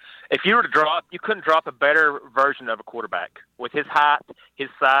mean, if you were to drop, you couldn't drop a better version of a quarterback with his height, his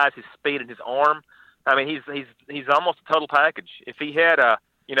size, his speed, and his arm. I mean, he's almost a total package. If he had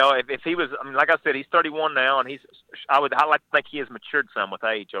if he was, like I said, he's 31 now, and I like to think he has matured some with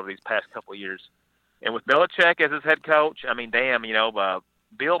age over these past couple of years. And with Belichick as his head coach, I mean, damn,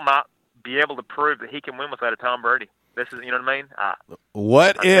 Bill might be able to prove that he can win without a Tom Brady. This is, you know what I mean?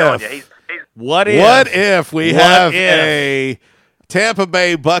 What if we have a Tampa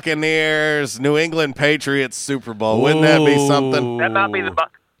Bay Buccaneers, New England Patriots Super Bowl? Wouldn't that be something? That might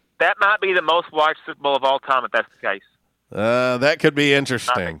be the most watched Super Bowl of all time if that's the case. That could be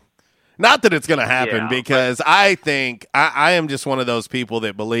interesting. Not that it's going to happen, because I think I am just one of those people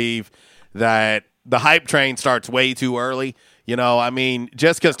that believe that the hype train starts way too early.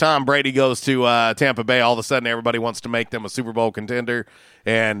 Just because Tom Brady goes to Tampa Bay, all of a sudden everybody wants to make them a Super Bowl contender,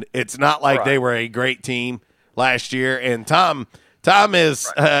 and it's not like they were a great team last year. And Tom is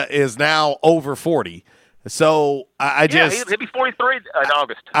now over 40. So he'll be 43 in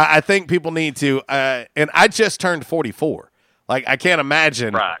August. I think people need to, and I just turned 44. Like, I can't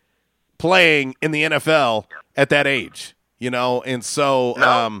imagine playing in the NFL at that age, and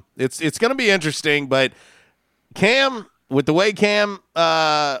so it's going to be interesting. But Cam, with the way Cam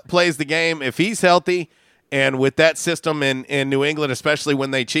plays the game, if he's healthy, and with that system in New England, especially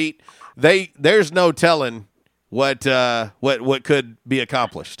when they cheat, there's no telling what could be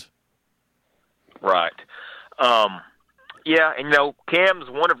accomplished. Right. And Cam's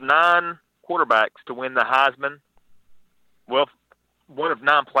one of 9 quarterbacks to win the Heisman. Well, one of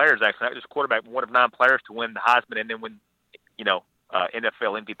 9 players, actually, not just quarterback, one of 9 players to win the Heisman and then win, NFL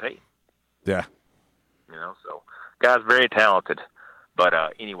MVP. Yeah. So guy's very talented. But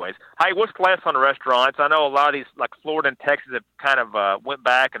anyways, hey, what's the last on the restaurants? I know a lot of these, like Florida and Texas, have kind of went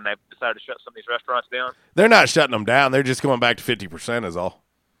back and they've decided to shut some of these restaurants down. They're not shutting them down. They're just going back to 50% is all.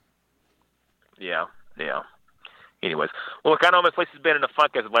 Yeah. Anyways, well, look, I know Miss Lisa's been in a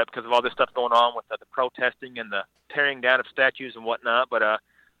funk as of late because of all this stuff going on with the protesting and the tearing down of statues and whatnot. But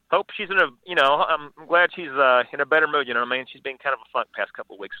hope she's in I'm glad she's in a better mood. You know what I mean? She's been kind of a funk past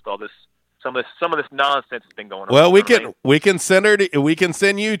couple of weeks with all this. Some of this nonsense has been going on. Well, we can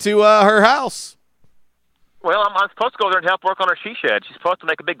send you to her house. Well, I'm supposed to go there and help work on her she shed. She's supposed to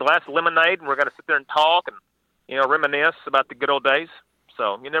make a big glass of lemonade, and we're going to sit there and talk and reminisce about the good old days.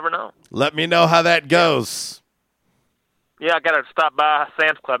 So you never know. Let me know how that goes. Yeah, I got to stop by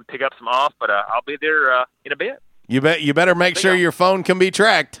Sam's Club and pick up some off, but I'll be there in a bit. You better make sure your phone can be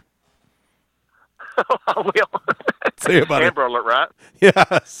tracked. I will. See you, buddy. Amber Alert, right?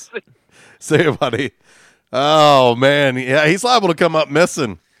 Yes. See you, buddy. Oh, man. Yeah, he's liable to come up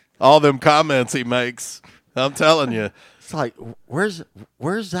missing all them comments he makes. I'm telling you. It's like, where's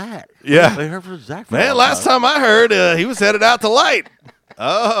Zach? Yeah. They heard from Zach. Man, last time I heard, he was headed out to Light.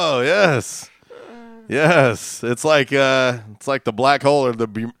 Oh, yes. Yes. It's like the black hole or the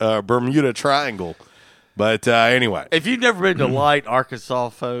Bermuda Triangle. But anyway. If you've never been to Light, Arkansas,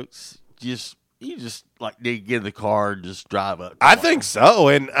 folks, you just like need to get in the car and just drive up. I think so.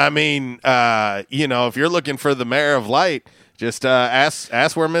 And I mean, if you're looking for the mayor of Light, just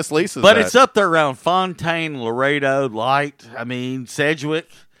ask where Miss Lisa's But at. it's up there around Fontaine, Laredo, Light. I mean, Sedgwick.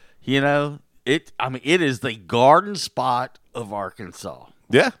 It is the garden spot of Arkansas.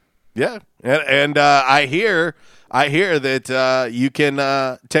 Yeah, yeah, and I hear that you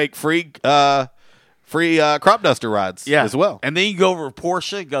can take free crop duster rides as well. And then you go over to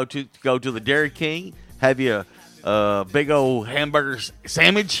Porsche, go to the Dairy King, have you a big old hamburger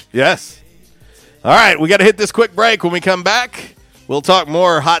sandwich. Yes. All right, we got to hit this quick break. When we come back, we'll talk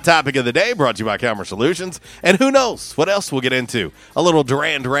more hot topic of the day brought to you by Calmer Solutions. And who knows what else we'll get into. A little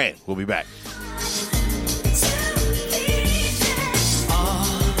Duran Duran. We'll be back.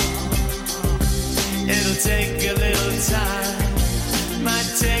 It'll take a little time, might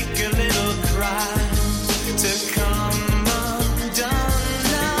take a little cry to come undone.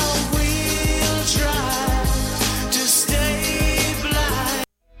 Now we'll try to stay blind.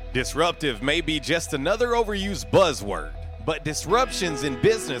 Disruptive may be just another overused buzzword, but disruptions in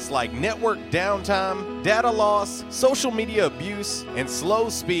business like network downtime, data loss, social media abuse, and slow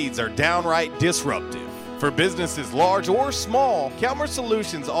speeds are downright disruptive. For businesses large or small, Calmer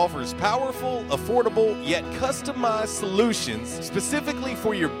Solutions offers powerful, affordable, yet customized solutions specifically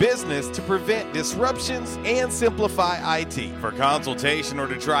for your business to prevent disruptions and simplify IT. For consultation or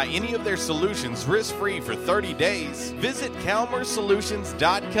to try any of their solutions risk-free for 30 days, visit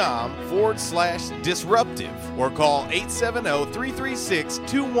calmersolutions.com/disruptive or call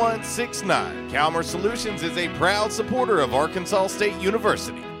 870-336-2169. Calmer Solutions is a proud supporter of Arkansas State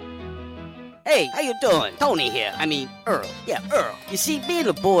University. Hey, how you doing? Tony here. Earl. Yeah, Earl. You see, me and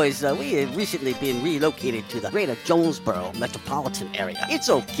the boys, we have recently been relocated to the greater Jonesboro metropolitan area. It's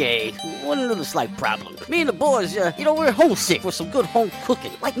okay. One little slight problem. Me and the boys, we're homesick for some good home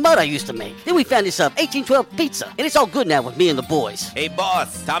cooking, like Mother used to make. Then we found this 1812 pizza, and it's all good now with me and the boys. Hey,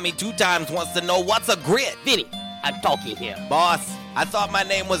 boss, Tommy 2 Times wants to know what's a grit. Vinny, I'm talking here. Boss, I thought my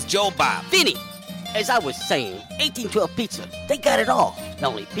name was Joe Bob. Vinny! As I was saying, 1812 Pizza, they got it all.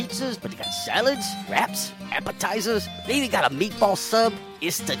 Not only pizzas, but they got salads, wraps, appetizers. They even got a meatball sub.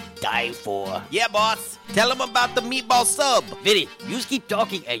 It's to die for. Yeah, boss. Tell them about the meatball sub. Vinny, you just keep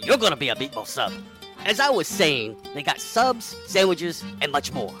talking and you're gonna be a meatball sub. As I was saying, they got subs, sandwiches, and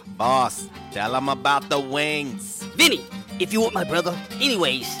much more. Boss, tell them about the wings. Vinny, if you want my brother,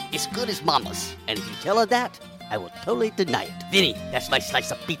 anyways, it's good as mama's. And if you tell her that, I will totally deny it. Vinny, that's my slice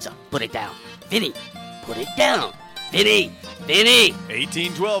of pizza. Put it down. Vinny, put it down. Vinny!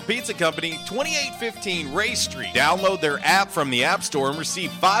 1812 Pizza Company, 2815 Ray Street. Download their app from the App Store and receive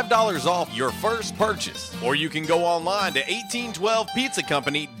 $5 off your first purchase. Or you can go online to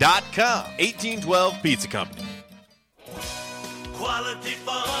 1812pizzacompany.com. 1812 Pizza Company. Quality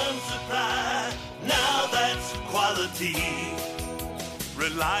Farm Supply, now that's quality.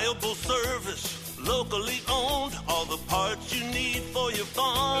 Reliable service, locally owned, all the parts you need for your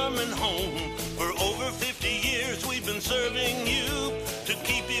farm and home. For over 50 years we've been serving you to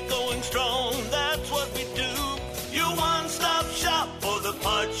keep you going strong. That's what we do. Your one-stop shop for the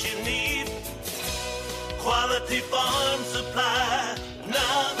parts you need. Quality Farm Supply,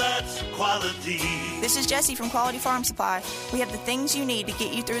 now that's quality. This is Jessie from Quality Farm Supply. We have the things you need to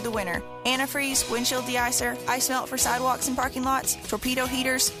get you through the winter. Antifreeze, windshield de-icer, ice melt for sidewalks and parking lots, torpedo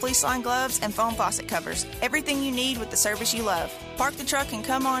heaters, fleece line gloves, and foam faucet covers. Everything you need with the service you love. Park the truck and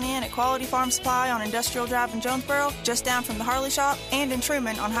come on in at Quality Farm Supply on Industrial Drive in Jonesboro, just down from the Harley Shop, and in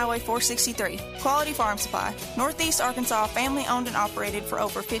Truman on Highway 463. Quality Farm Supply, Northeast Arkansas, family owned and operated for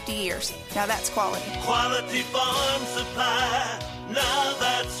over 50 years. Now that's quality. Quality Farm Supply, now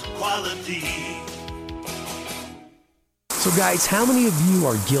that's quality. So guys, how many of you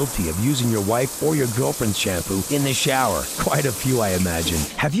are guilty of using your wife or your girlfriend's shampoo in the shower? Quite a few, I imagine.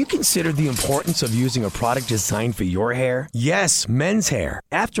 Have you considered the importance of using a product designed for your hair? Yes, men's hair.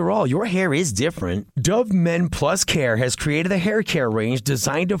 After all, your hair is different. Dove Men Plus Care has created a hair care range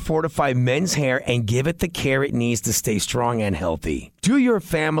designed to fortify men's hair and give it the care it needs to stay strong and healthy. Do your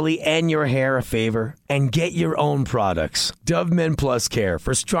family and your hair a favor and get your own products. Dove Men Plus Care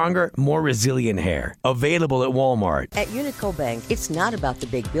for stronger, more resilient hair. Available at Walmart. At Unico Bank, it's not about the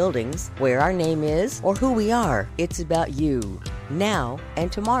big buildings, where our name is, or who we are. It's about you, now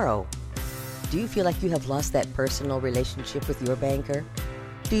and tomorrow. Do you feel like you have lost that personal relationship with your banker?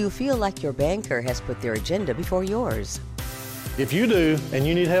 Do you feel like your banker has put their agenda before yours? If you do and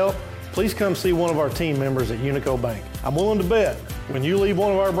you need help, please come see one of our team members at Unico Bank. I'm willing to bet when you leave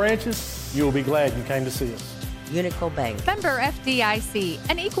one of our branches, you will be glad you came to see us. Unico Bank. Member FDIC,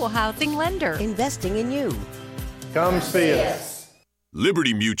 an equal housing lender. Investing in you. Come see us.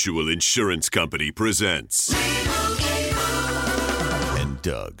 Liberty Mutual Insurance Company presents and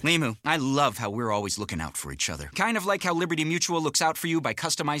Doug. Limu, I love how we're always looking out for each other. Kind of like how Liberty Mutual looks out for you by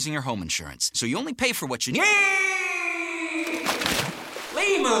customizing your home insurance. So you only pay for what you need.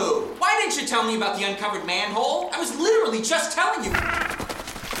 Limu, why didn't you tell me about the uncovered manhole? I was literally just telling you.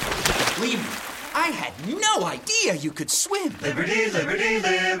 Limu, I had no idea you could swim. Liberty, liberty,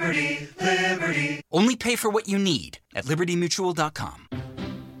 liberty, liberty. Only pay for what you need at libertymutual.com.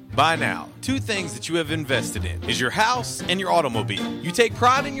 By now, two things that you have invested in is your house and your automobile. You take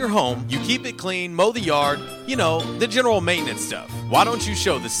pride in your home, you keep it clean, mow the yard, you know, the general maintenance stuff. Why don't you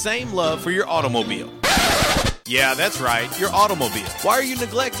show the same love for your automobile? Yeah, that's right, your automobile. Why are you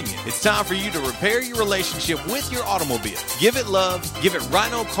neglecting it? It's time for you to repair your relationship with your automobile. Give it love, give it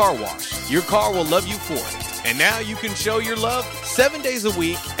Rhino Car Wash. Your car will love you for it. And now you can show your love 7 days a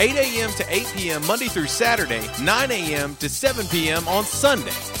week, 8 a.m. to 8 p.m. Monday through Saturday, 9 a.m. to 7 p.m. on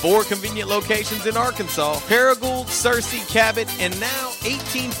Sunday. 4 convenient locations in Arkansas: Paragould, Searcy, Cabot, and now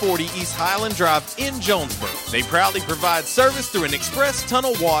 1840 East Highland Drive in Jonesboro. They proudly provide service through an express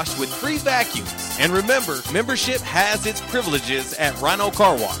tunnel wash with free vacuums. And remember, membership has its privileges at Rhino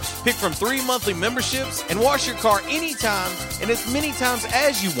Car Wash. Pick from 3 monthly memberships and wash your car anytime and as many times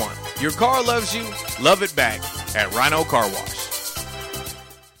as you want. Your car loves you, love it back at Rhino Car Wash.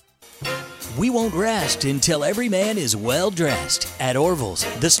 We won't rest until every man is well dressed at Orville's,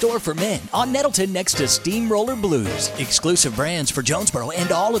 the store for men on Nettleton next to Steamroller Blues. Exclusive brands for Jonesboro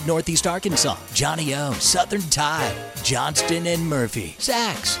and all of Northeast Arkansas. Johnny O, Southern Tide, Johnston and Murphy,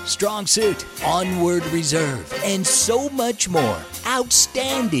 Saks, Strong Suit, Onward Reserve, and so much more.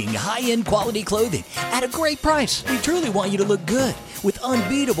 Outstanding high-end quality clothing at a great price. We truly want you to look good with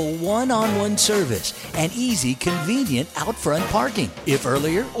unbeatable one-on-one service and easy, convenient out-front parking. If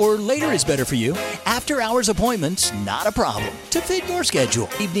earlier or later is better for you, after-hours appointments, not a problem. To fit your schedule.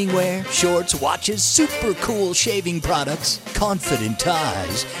 Evening wear, shorts, watches, super cool shaving products, confident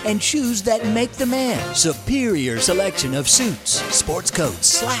ties, and shoes that make the man. Superior selection of suits, sports coats,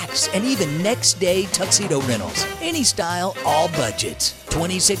 slacks, and even next-day tuxedo rentals. Any style, all budgets.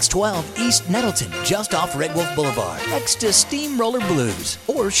 2612 East Nettleton, just off Red Wolf Boulevard, next to Steamroller Blues.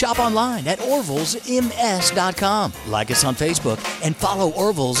 Or shop online at orvillesms.com. Like us on Facebook and follow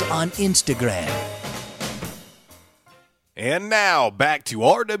Orville's on Instagram. And now, back to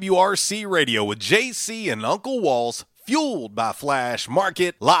RWRC Radio with JC and Uncle Walls, fueled by Flash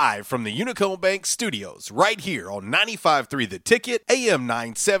Market, live from the Unico Bank Studios, right here on 95.3 The Ticket, AM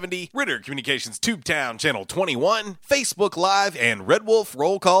 970, Ritter Communications Tubetown Channel 21, Facebook Live, and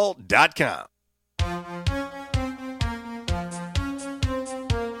RedWolfRollCall.com.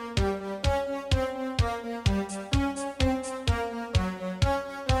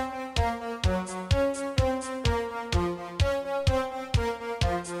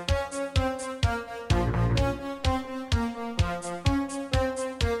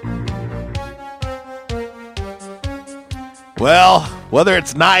 Well, whether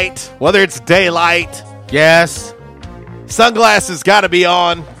it's night, whether it's daylight, yes, sunglasses got to be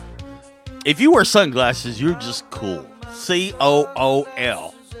on. If you wear sunglasses, you're just cool.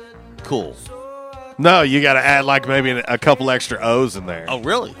 COOL. Cool. No, you got to add like maybe a couple extra O's in there. Oh,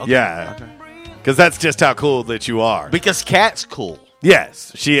 really? Okay. Yeah. Because that's just how cool that you are. Because Kat's cool.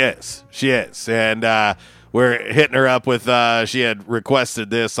 Yes, she is. She is. And we're hitting her up with, she had requested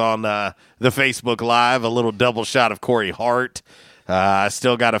this on the Facebook Live, a little double shot of Corey Hart. I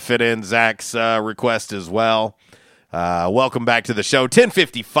still got to fit in Zach's request as well. Welcome back to the show.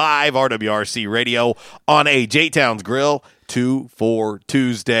 1055 RWRC Radio on a J-Town's Grill, 2 for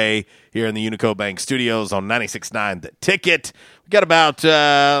Tuesday here in the Unico Bank Studios on 96.9 The Ticket. We got about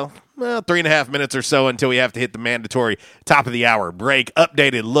 3.5 minutes or so until we have to hit the mandatory top of the hour break.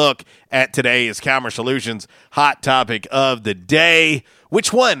 Updated look at today's Calmer Solutions hot topic of the day.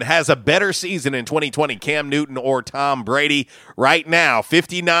 Which one has a better season in 2020, Cam Newton or Tom Brady? Right now,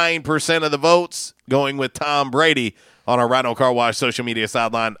 59% of the votes going with Tom Brady on our Rhino Car Wash social media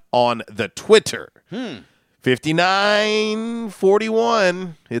sideline on the Twitter.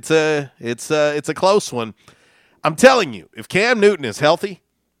 59-41. It's a close one. I'm telling you, if Cam Newton is healthy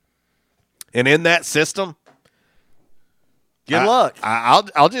and in that system, good luck.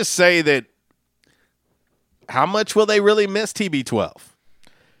 I'll just say that. How much will they really miss TB12?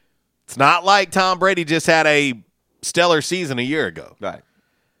 It's not like Tom Brady just had a stellar season a year ago. Right.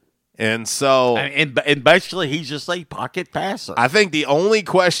 And so, and basically, he's just a pocket passer. I think the only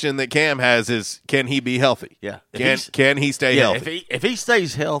question that Cam has is, can he be healthy? Yeah, can he stay healthy? If he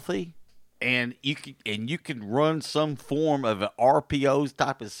stays healthy, and you can run some form of an RPOs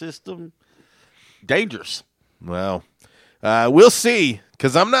type of system, dangerous. Well, we'll see,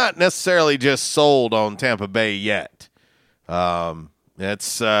 because I'm not necessarily just sold on Tampa Bay yet.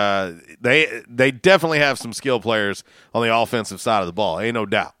 It's they definitely have some skill players on the offensive side of the ball. Ain't no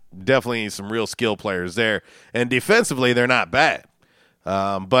doubt. Definitely some real skill players there. And defensively, they're not bad.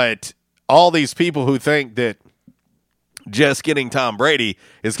 But all these people who think that just getting Tom Brady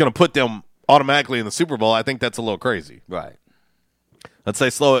is going to put them automatically in the Super Bowl, I think that's a little crazy. Right. Let's say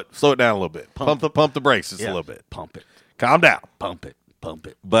slow it down a little bit. Pump the brakes just a little bit. Pump it. Calm down. Pump it.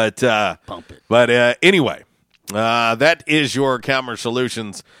 But pump it. But anyway, that is your Calmer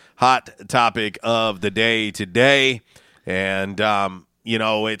Solutions hot topic of the day today. And we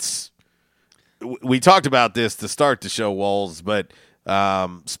talked about this to start the show, Walls, but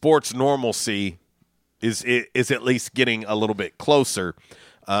sports normalcy is at least getting a little bit closer.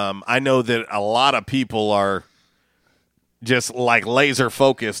 I know that a lot of people are just like laser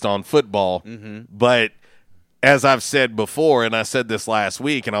focused on football, but as I've said before, and I said this last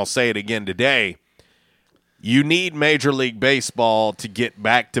week, and I'll say it again today, you need Major League Baseball to get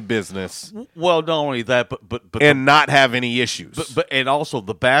back to business. Well, not only that, but and not have any issues. But and also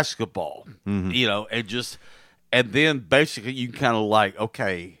the basketball, and then basically you kind of like,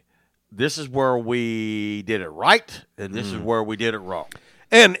 okay, this is where we did it right, and this is where we did it wrong.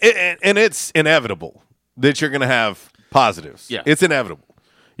 And it's inevitable that you're going to have positives. Yeah, it's inevitable.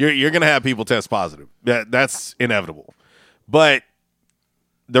 You're going to have people test positive. That's inevitable. But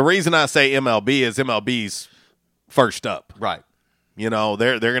the reason I say MLB is MLB's first up. Right.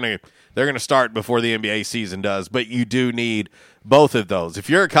 They're gonna start before the NBA season does, but you do need both of those. If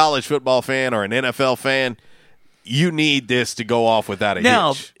you're a college football fan or an NFL fan, you need this to go off without a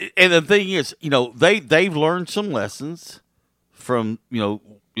hitch. And the thing is, they've learned some lessons from the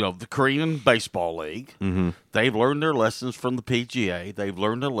Korean Baseball League. Mm-hmm. They've learned their lessons from the PGA. They've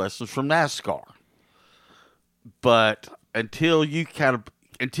learned their lessons from NASCAR. But until you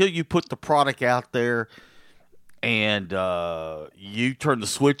put the product out there and you turn the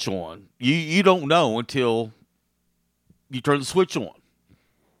switch on, you don't know until you turn the switch on.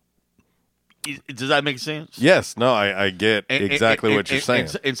 Does that make sense? Yes. No, I get exactly what you're saying.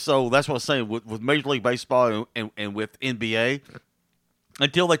 And so that's what I'm saying with Major League Baseball and with NBA.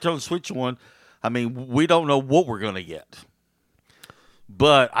 Until they turn the switch on, I mean, we don't know what we're going to get.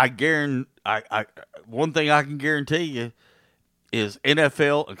 But one thing I can guarantee you is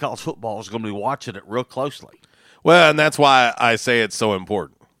NFL and college football is going to be watching it real closely. Well, and that's why I say it's so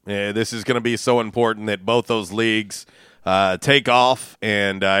important. This is going to be so important that both those leagues take off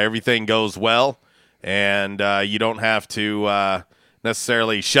and everything goes well, and you don't have to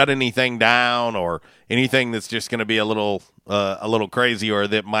necessarily shut anything down or anything that's just going to be a little crazy or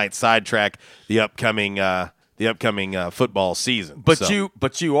that might sidetrack the upcoming football season.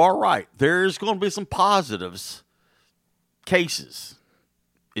 But you are right. There's going to be some positives cases.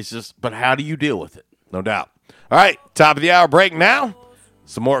 It's just, but how do you deal with it? No doubt. All right, top of the hour break now.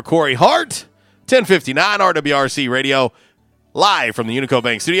 Some more Corey Hart, 1059 RWRC Radio, live from the Unico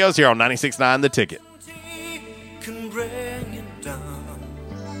Bank Studios here on 96.9 The Ticket. Can bring it down.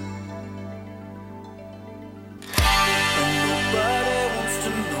 And nobody wants to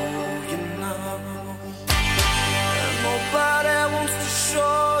know you now. And nobody wants to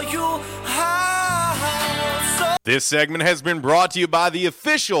show you how. This segment has been brought to you by the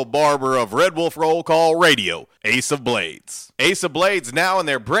official barber of Red Wolf Roll Call Radio, Ace of Blades. Ace of Blades now in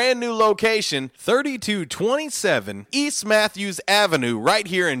their brand new location, 3227 East Matthews Avenue, right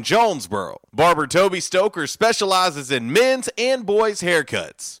here in Jonesboro. Barber Toby Stoker specializes in men's and boys'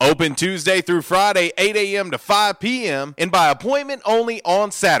 haircuts. Open Tuesday through Friday, 8 a.m. to 5 p.m., and by appointment only on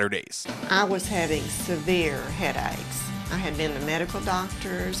Saturdays. I was having severe headaches. I had been to medical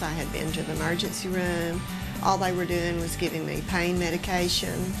doctors. I had been to the emergency room. All they were doing was giving me pain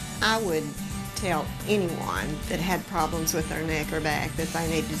medication. I would tell anyone that had problems with their neck or back that they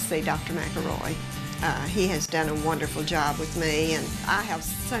needed to see Dr. McElroy. He has done a wonderful job with me, and I have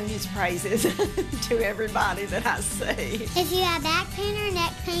sung his praises to everybody that I see. If you have back pain or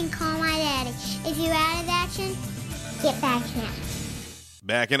neck pain, call my daddy. If you're out of action, get back in.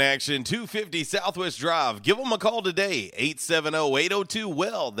 Back in action, 250 Southwest Drive. Give them a call today,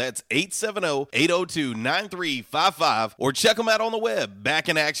 870-802-WELL. That's 870-802-9355. Or check them out on the web,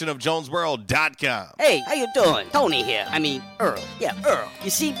 backinactionofjonesboro.com. Hey, how you doing? Tony here. Earl. Yeah, Earl.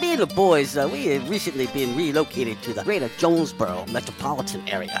 You see, me and the boys, we have recently been relocated to the greater Jonesboro metropolitan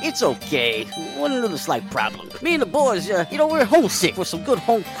area. It's okay. One little slight problem. Me and the boys, we're homesick for some good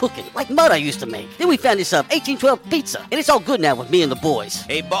home cooking, like Mud I used to make. Then we found this 1812 pizza, and it's all good now with me and the boys.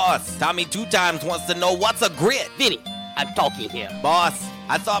 Hey, boss, Tommy 2 Times wants to know what's a grit. Vinny, I'm talking here. Boss,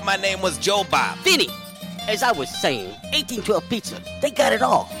 I thought my name was Joe Bob. Vinny, as I was saying, 1812 Pizza, they got it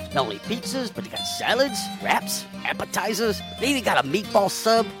all. Not only pizzas, but they got salads, wraps, appetizers. They even got a meatball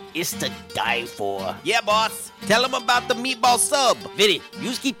sub. It's to die for. Yeah, boss. Tell them about the meatball sub. Vinny, you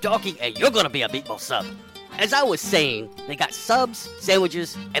just keep talking and you're gonna be a meatball sub. As I was saying, they got subs,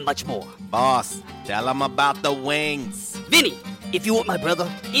 sandwiches, and much more. Boss, tell them about the wings. Vinny, if you want my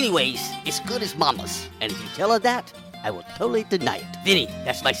brother, anyways, it's good as mama's. And if you tell her that, I will totally deny it. Vinny,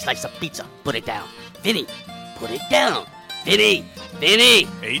 that's my slice of pizza. Put it down. Vinny, put it down. Vinny!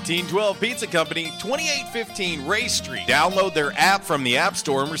 1812 Pizza Company, 2815 Ray Street. Download their app from the App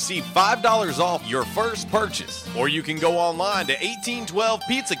Store and receive $5 off your first purchase. Or you can go online to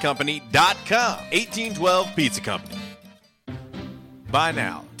 1812pizzacompany.com. 1812 Pizza Company. By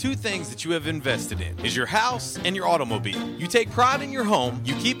now, two things that you have invested in is your house and your automobile. You take pride in your home,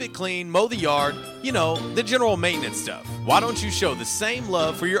 you keep it clean, mow the yard, the general maintenance stuff. Why don't you show the same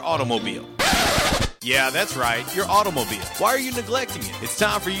love for your automobile? Yeah, that's right, your automobile. Why are you neglecting it? It's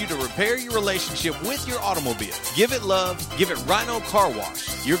time for you to repair your relationship with your automobile. Give it love, give it Rhino Car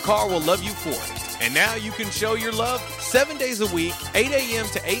Wash. Your car will love you for it. And now you can show your love 7 days a week, 8 a.m.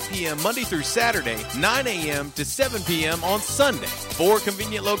 to 8 p.m. Monday through Saturday, 9 a.m. to 7 p.m. on Sunday. 4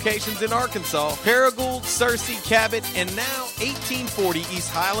 convenient locations in Arkansas, Paragould, Searcy, Cabot, and now 1840 East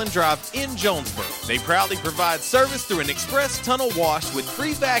Highland Drive in Jonesboro. They proudly provide service through an express tunnel wash with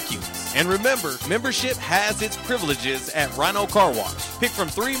free vacuums. And remember, membership has its privileges at Rhino Car Wash. Pick from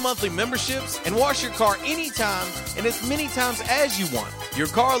 3 monthly memberships and wash your car anytime and as many times as you want. Your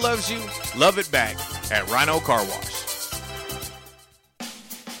car loves you, love it back at Rhino Car Wash.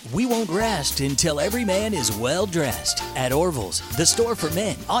 We won't rest until every man is well dressed. At Orville's, the store for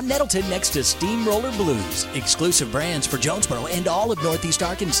men, on Nettleton next to Steamroller Blues. Exclusive brands for Jonesboro and all of Northeast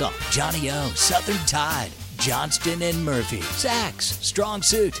Arkansas. Johnny O, Southern Tide, Johnston and Murphy, Saks, Strong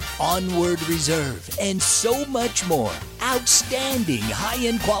Suit, Onward Reserve, and so much more. Outstanding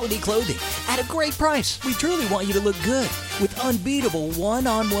high-end quality clothing at a great price. We truly want you to look good with unbeatable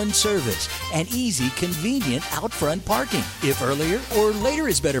one-on-one service and easy, convenient out-front parking. If earlier or later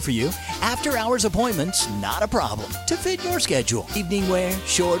is better for you, after-hours appointments, not a problem. To fit your schedule. Evening wear,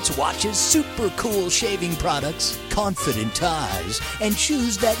 shorts, watches, super cool shaving products, confident ties, and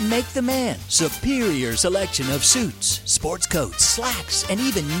shoes that make the man. Superior selection of suits, sports coats, slacks, and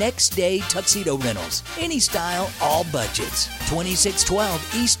even next-day tuxedo rentals. Any style, all budgets.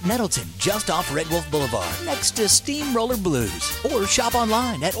 2612 East Nettleton, just off Red Wolf Boulevard, next to Steamroller Blues. Or shop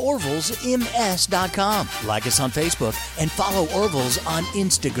online at orvillesms.com. Like us on Facebook and follow Orville's on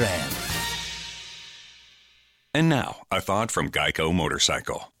Instagram. And now, a thought from Geico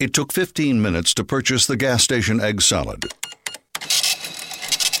Motorcycle. It took 15 minutes to purchase the gas station egg salad.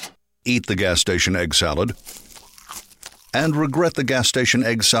 Eat the gas station egg salad and regret the gas station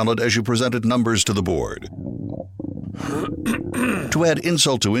egg salad as you presented numbers to the board. To add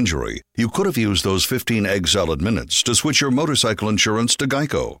insult to injury, you could have used those 15 egg salad minutes to switch your motorcycle insurance to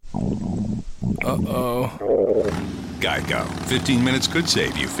Geico. Geico. 15 minutes could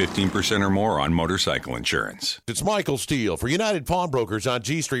save you 15% or more on motorcycle insurance. It's Michael Steele for United Pawnbrokers on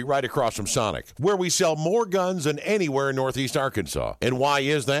G Street right across from Sonic, where we sell more guns than anywhere in Northeast Arkansas. And why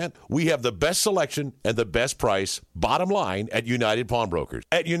is that? We have the best selection and the best price, bottom line, at United Pawnbrokers.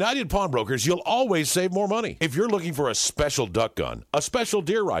 At United Pawnbrokers, you'll always save more money. If you're looking for a special duck gun, a special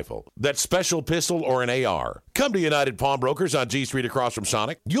deer rifle, that special pistol, or an AR, come to United Pawnbrokers on G Street across from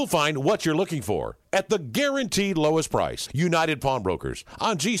Sonic. You'll find what you're looking for at the guaranteed lowest price. United Pawnbrokers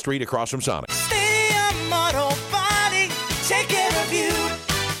on G Street across from Sonic. Stadium Auto Body, take care of you.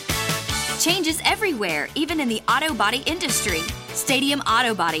 Changes everywhere, even in the auto body industry. Stadium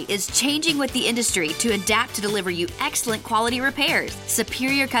Auto Body is changing with the industry to adapt to deliver you excellent quality repairs,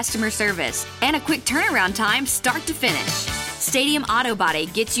 superior customer service, and a quick turnaround time start to finish. Stadium Auto Body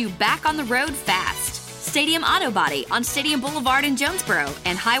gets you back on the road fast. Stadium Auto Body on Stadium Boulevard in Jonesboro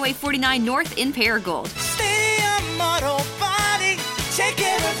and Highway 49 North in Paragould. Stadium Auto Body, take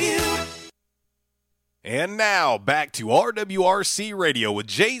care of you. And now, back to RWRC Radio with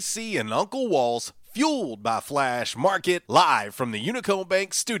JC and Uncle Walls fueled by Flash Market, live from the Unico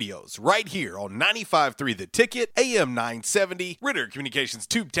Bank studios, right here on 95.3 The Ticket, AM 970, Ritter Communications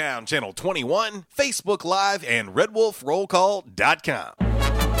Tubetown Channel 21, Facebook Live, and RedWolfRollCall.com.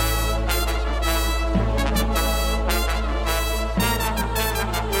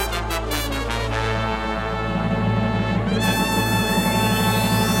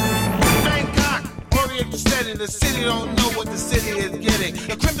 The city don't know what the city is getting.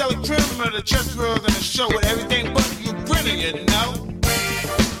 The creme de la creme of the chess world gonna show it everything but you grinning, you know.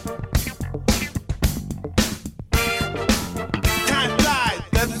 Time flies,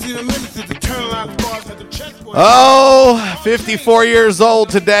 doesn't seem a minute since the turnaround bars at the chessboard. Oh, 54 years old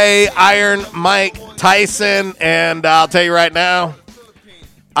today, Iron Mike Tyson, and I'll tell you right now,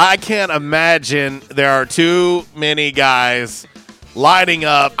 I can't imagine there are too many guys lining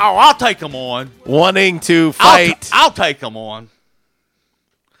up. Oh, I'll take them on. Wanting to fight. I'll take them on.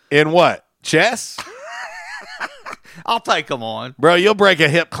 In what? Chess? I'll take them on. Bro, you'll break a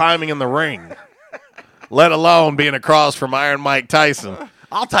hip climbing in the ring, let alone being across from Iron Mike Tyson.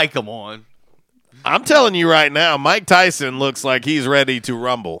 I'll take them on. I'm telling you right now, Mike Tyson looks like he's ready to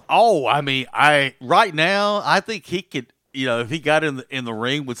rumble. Oh, I mean, right now, I think he could, if he got in the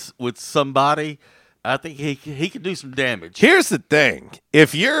ring with somebody, I think he could do some damage. Here's the thing.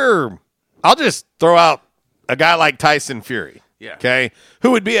 I'll just throw out a guy like Tyson Fury, okay, who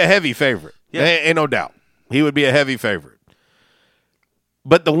would be a heavy favorite. Yeah. Ain't no doubt. He would be a heavy favorite.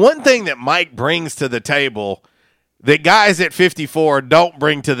 But the one thing that Mike brings to the table that guys at 54 don't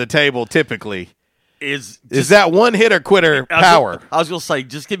bring to the table typically is that one-hitter-quitter power. I was going to say,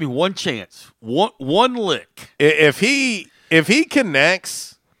 just give me one chance, one lick. If he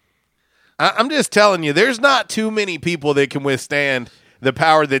connects, I'm just telling you, there's not too many people that can withstand the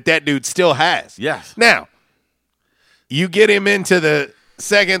power that dude still has. Yes. Now, you get him into the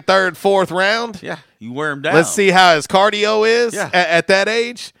second, third, fourth round. Yeah, you wear him down. Let's see how his cardio is at that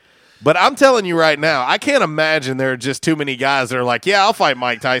age. But I'm telling you right now, I can't imagine there are just too many guys that are like, yeah, I'll fight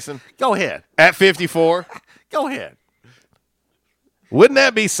Mike Tyson. Go ahead. At 54. Go ahead. Wouldn't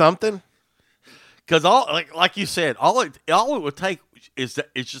that be something? Because like you said, all it would take it's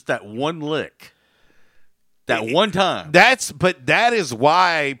just that one lick, that one time. But that is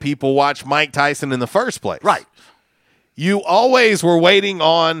why people watch Mike Tyson in the first place. Right. You always were waiting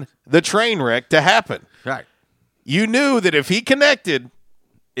on the train wreck to happen. Right. You knew that if he connected,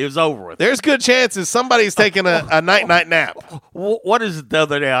 it was over with. There's good chances somebody's taking a night nap. What is it the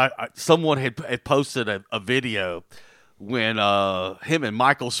other day? Someone had posted a video when him and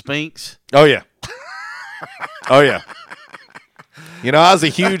Michael Spinks. Oh, yeah. Oh, yeah. I was a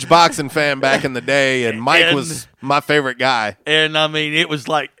huge boxing fan back in the day, and Mike was my favorite guy. And, I mean, it was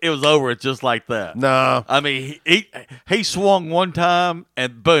over just like that. No. I mean, he swung one time,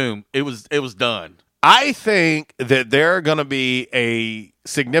 and boom, it was done. I think that there are going to be a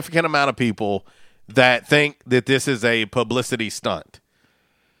significant amount of people that think that this is a publicity stunt.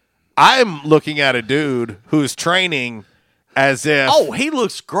 I'm looking at a dude who's training as if... Oh, he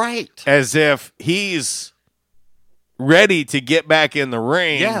looks great. As if he's ready to get back in the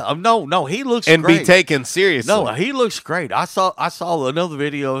ring. Yeah, no, he looks and great. Be taken seriously. No, he looks great. I saw another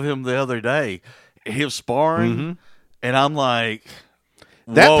video of him the other day, him sparring, and I'm like,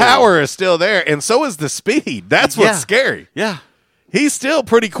 whoa. That power is still there, and so is the speed. That's what's scary. Yeah, he's still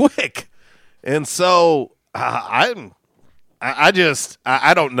pretty quick, and so I don't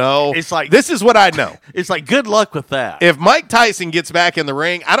know. It's like, this is what I know. It's like, good luck with that. If Mike Tyson gets back in the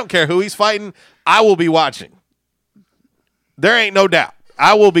ring, I don't care who he's fighting, I will be watching. There ain't no doubt.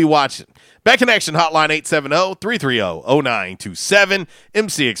 I will be watching. Back Connection Hotline 870-330-0927.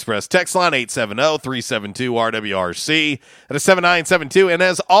 MC Express Text Line 870-372-RWRC at a 7972. And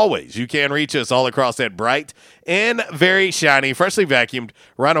as always, you can reach us all across that bright and very shiny, freshly vacuumed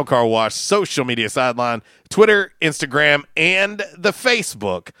Rhino Car Wash social media sideline, Twitter, Instagram, and the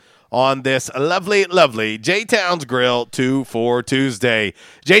Facebook on this lovely, lovely J-Town's Grill 2 for Tuesday.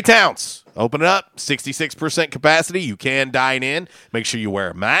 J-Town's, open it up, 66% capacity. You can dine in. Make sure you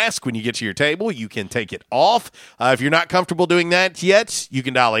wear a mask when you get to your table. You can take it off. If you're not comfortable doing that yet, you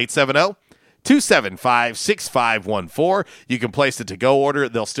can dial 870-275-6514. You can place a to-go order.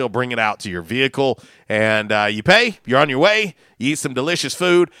 They'll still bring it out to your vehicle. And you pay. You're on your way. You eat some delicious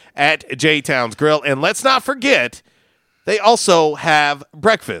food at J-Town's Grill. And let's not forget, they also have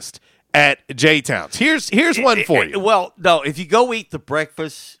breakfast at J-Town's. Here's one for you. Well, no, if you go eat the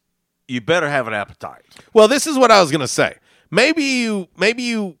breakfast, you better have an appetite. Well, this is what I was going to say. Maybe you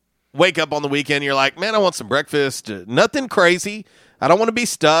wake up on the weekend, you're like, man, I want some breakfast. Nothing crazy. I don't want to be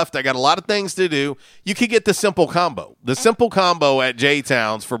stuffed. I got a lot of things to do. You could get the simple combo. The simple combo at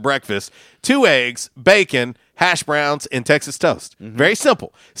J-Town's for breakfast, 2 eggs, bacon, hash browns, and Texas toast. Very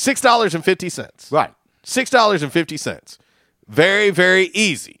simple. $6.50. Right. $6.50. Very, very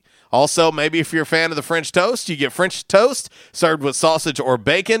easy. Also, maybe if you're a fan of the French toast, you get French toast served with sausage or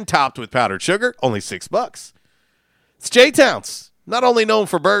bacon, topped with powdered sugar, only $6. It's J-Town's. Not only known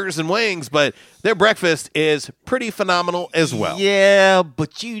for burgers and wings, but their breakfast is pretty phenomenal as well. Yeah,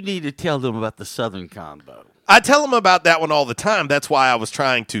 but you need to tell them about the Southern Combo. I tell them about that one all the time. That's why I was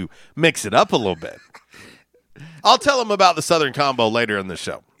trying to mix it up a little bit. I'll tell them about the Southern Combo later in the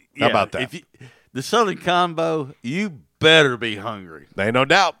show. How about that? The Southern Combo, you better be hungry. Ain't no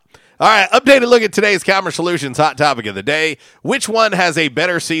doubt. All right, updated look at today's Commerce Solutions hot topic of the day. Which one has a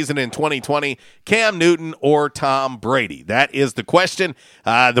better season in 2020, Cam Newton or Tom Brady? That is the question.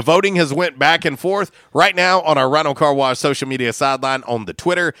 The voting has went back and forth. Right now on our Rhino Car Wash social media sideline on the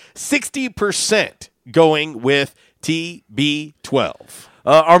Twitter, 60% going with TB12.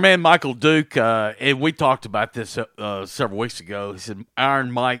 Our man Michael Duke, and we talked about this several weeks ago. He said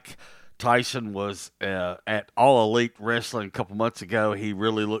Iron Mike Tyson was at All Elite Wrestling a couple months ago. He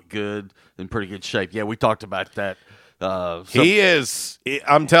really looked good, in pretty good shape. Yeah, we talked about that. He is,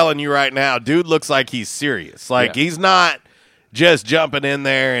 I'm telling you right now, dude looks like he's serious. Like, he's not just jumping in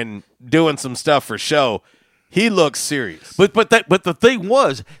there and doing some stuff for show. He looks serious. But the thing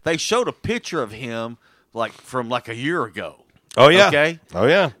was, they showed a picture of him from a year ago. Oh, yeah. Okay? Oh,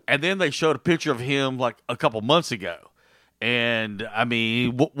 yeah. And then they showed a picture of him like a couple months ago. And, I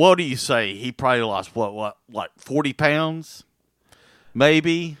mean, what do you say? He probably lost, like 40 pounds?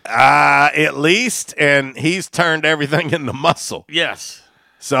 Maybe? At least, and he's turned everything into muscle. Yes.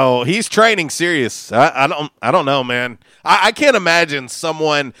 So he's training serious. I don't know, man. I can't imagine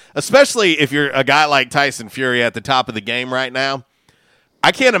someone, especially if you're a guy like Tyson Fury at the top of the game right now,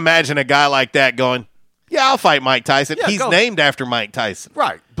 I can't imagine a guy like that going, yeah, I'll fight Mike Tyson. Yeah, he's named after Mike Tyson.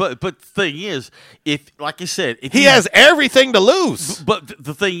 Right. But the thing is, if like you said, he has everything to lose. But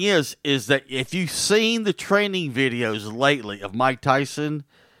the thing is that if you've seen the training videos lately of Mike Tyson,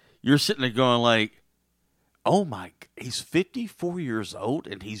 you're sitting there going like, oh my, he's 54 years old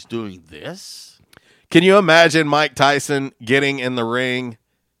and he's doing this? Can you imagine Mike Tyson getting in the ring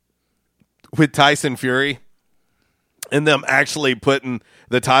with Tyson Fury and them actually putting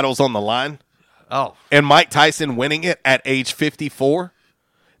the titles on the line? Oh. And Mike Tyson winning it at age 54?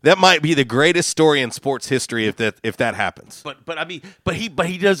 That might be the greatest story in sports history if that happens. But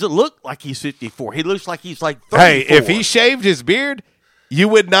he doesn't look like he's 54. He looks like he's like 34. Hey, if he shaved his beard, you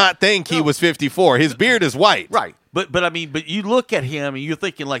would not think he was 54. His beard is white. Right. But you look at him and you're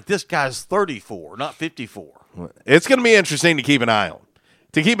thinking like this guy's 34, not 54. It's going to be interesting to keep an eye on.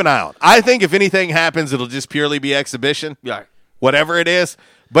 I think if anything happens, it'll just purely be exhibition. Yeah. Whatever it is.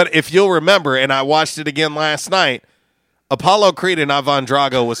 But if you'll remember, and I watched it again last night, Apollo Creed and Ivan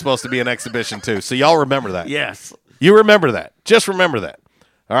Drago was supposed to be an exhibition too. So y'all remember that. Yes. You remember that. Just remember that.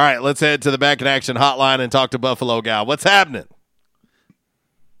 All right, let's head to the Back in Action hotline and talk to Buffalo Gal. What's happening?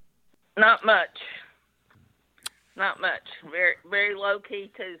 Not much. Very, very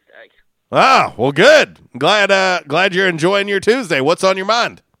low-key Tuesday. Ah, well, good. Glad you're enjoying your Tuesday. What's on your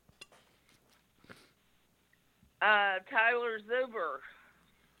mind? Tyler Zuber.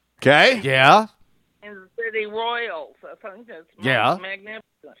 Okay. Yeah. In the City Royals. I think that's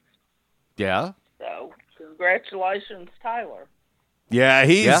magnificent. Yeah. So, congratulations, Tyler. Yeah,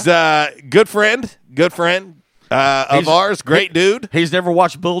 he's good friend of ours. Great dude. He's never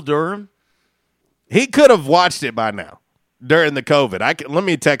watched Bull Durham? He could have watched it by now during the COVID. Let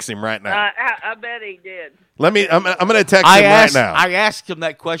me text him right now. I bet he did. I'm going to text him right now. I asked him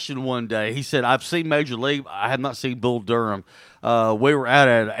that question one day. He said, I've seen Major League. I have not seen Bull Durham. We were out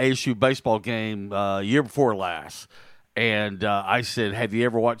at an ASU baseball game year before last. And I said, have you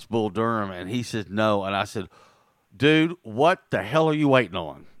ever watched Bull Durham? And he said, no. And I said, dude, what the hell are you waiting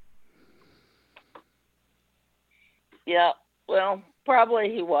on? Yeah, well,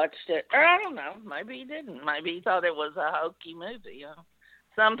 probably he watched it. Or I don't know. Maybe he didn't. Maybe he thought it was a hokey movie.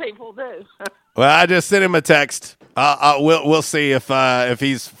 Some people do. Well, I just sent him a text. We'll see if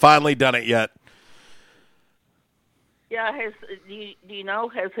he's finally done it yet. Yeah, do you know,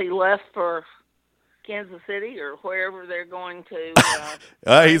 has he left for Kansas City or wherever they're going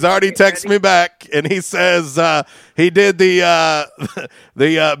to? He's already texted me back, and he says he did the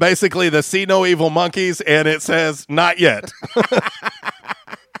basically the See No Evil Monkeys, and it says not yet.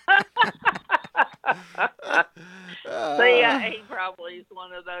 So yeah, he probably is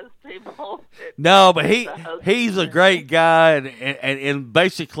one of those people. No, but he's a great guy, and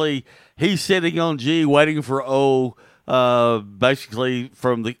basically he's sitting on G waiting for basically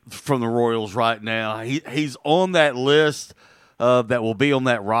from the Royals right now. He's on that list that will be on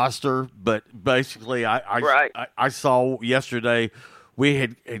that roster. But basically, I saw yesterday we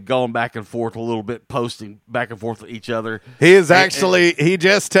had gone back and forth a little bit, posting back and forth with each other. He is actually he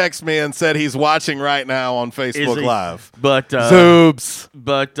just texted me and said he's watching right now on Facebook Live. But Zoobs.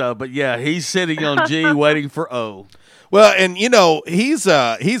 But yeah, he's sitting on G waiting for O. Well, and he's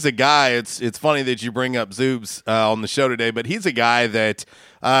a guy. It's funny that you bring up Zoobs on the show today, but he's a guy that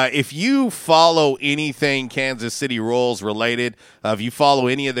if you follow anything Kansas City Royals related, if you follow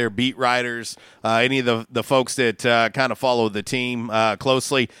any of their beat writers, any of the folks that kind of follow the team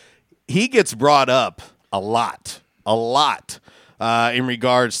closely, he gets brought up a lot in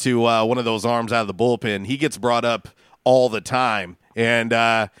regards to one of those arms out of the bullpen. He gets brought up all the time,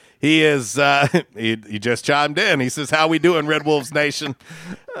 and he is he just chimed in. He says, "How we doing, Red Wolves Nation?"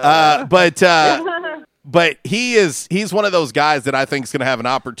 But he's one of those guys that I think is going to have an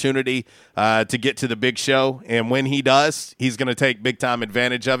opportunity to get to the big show, and when he does, he's going to take big time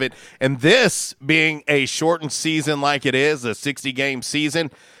advantage of it. And this being a shortened season like it is, a 60-game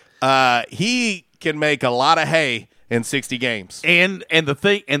season, he can make a lot of hay in 60 games. And the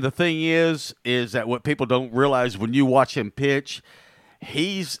thing is that what people don't realize when you watch him pitch,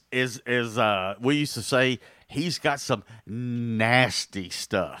 we used to say, he's got some nasty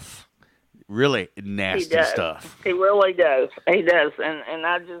stuff. Really nasty stuff. He really does. He does. And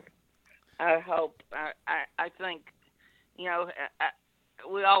I hope, I think,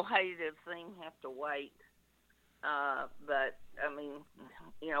 we all hated seeing him have to wait. But, I mean,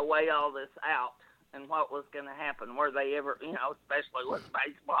 wait all this out and what was going to happen. Were they ever, especially with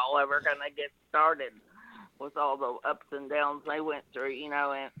baseball, ever going to get started with all the ups and downs they went through,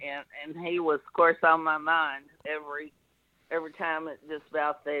 and he was, of course, on my mind every time it just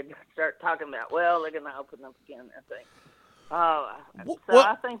about they'd start talking about, well, they're going to open up again, I think.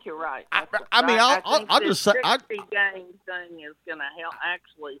 I think you're right. I'll just say, 60-game thing is going to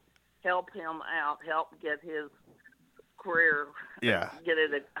help him out, help get his career, get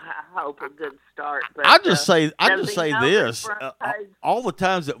it, I hope, a good start. But I just say this: all the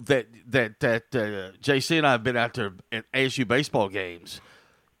times that JC and I have been out there at ASU baseball games,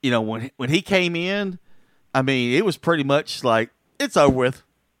 when he came in, I mean, it was pretty much like, it's over with,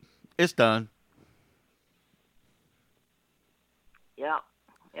 it's done. Yeah,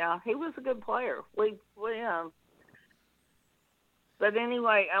 he was a good player. But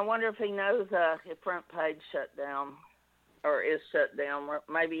anyway, I wonder if he knows if Front Page shut down. Or is shut down.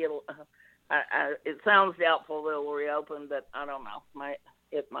 Maybe it'll. It sounds doubtful that it'll reopen, but I don't know.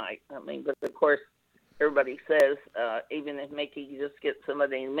 It might. I mean, but of course, everybody says even if Mickey just gets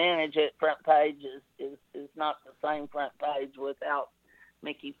somebody to manage it, Front Page is not the same Front Page without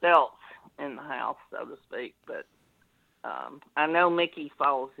Mickey Phelps in the house, so to speak. But I know Mickey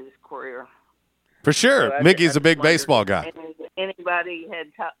follows his career. For sure, so Mickey's a big baseball guy. Anybody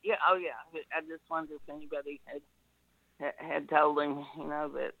had? I just wonder if anybody had told him,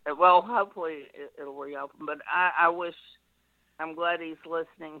 that, well, hopefully it'll reopen. But I'm glad he's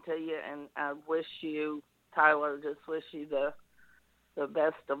listening to you, and I wish you, Tyler, wish you the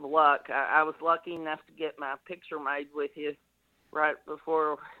best of luck. I was lucky enough to get my picture made with you right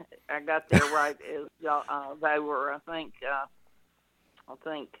before I got there, right as they were, I think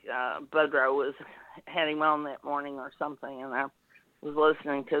Budrow had him on that morning or something, and I was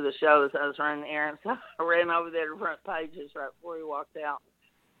listening to the show as I was running errands. So I ran over there to Front Pages right before he walked out,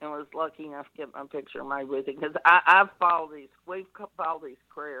 and was lucky enough to get my picture made with him, because we've followed his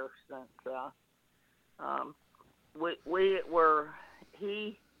career since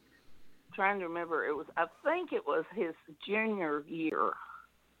trying to remember, I think it was his junior year,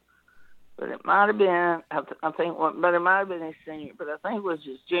 but it might have been, but it might have been his senior, but I think it was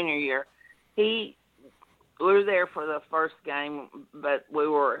his junior year. We were there for the first game, but it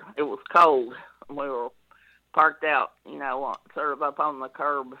was cold. We were parked out, sort of up on the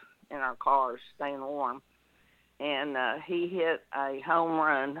curb in our cars, staying warm. And he hit a home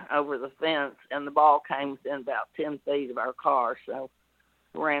run over the fence, and the ball came within about 10 feet of our car. So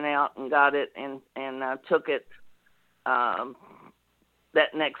we ran out and got it and took it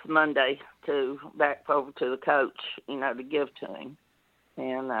that next Monday back over to the coach, to give to him.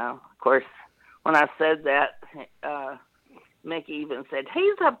 And, of course, when I said that, Mickey even said,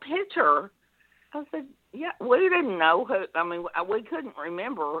 "He's a pitcher." I said, "Yeah, we didn't know who. I mean, we couldn't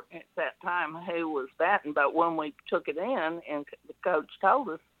remember at that time who was batting. But when we took it in, and the coach told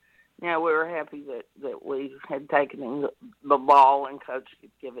us, we were happy that we had taken him the ball, and coach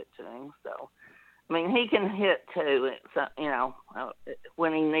could give it to him. So, I mean, he can hit too.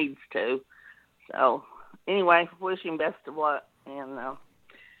 When he needs to. So, anyway, wish him best of luck and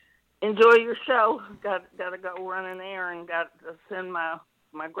enjoy your show. Got to go run an errand. Got to send my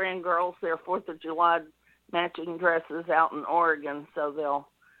grandgirls their 4th of July matching dresses out in Oregon, so they'll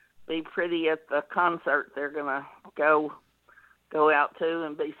be pretty at the concert they're gonna go out to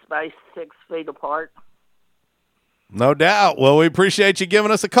and be spaced 6 feet apart. No doubt. Well, we appreciate you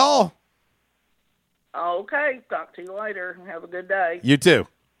giving us a call. Okay, talk to you later. Have a good day. You too.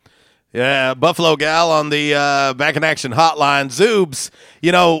 Yeah, Buffalo Gal on the Back in Action hotline. Zoobs,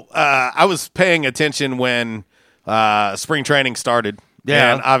 I was paying attention when spring training started.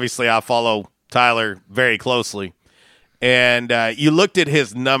 Yeah. And obviously I follow Tyler very closely. And you looked at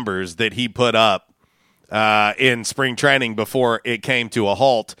his numbers that he put up in spring training before it came to a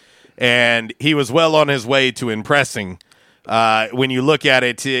halt, and he was well on his way to impressing. When you look at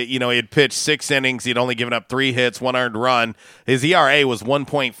it, he had pitched 6 innings. He'd only given up 3 hits, 1 earned run. His ERA was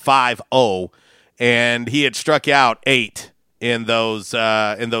 1.50, and he had struck out 8 in those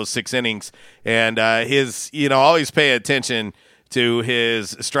 6 innings. And always pay attention to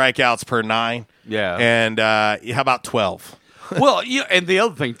his strikeouts per 9. Yeah. And how about 12? Well, and the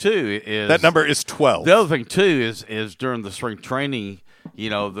other thing too is that number is 12. The other thing too is during the spring training,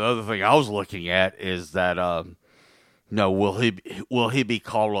 the other thing I was looking at is that will he be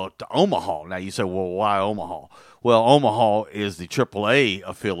called up to Omaha? Now you say, well, why Omaha? Well, Omaha is the AAA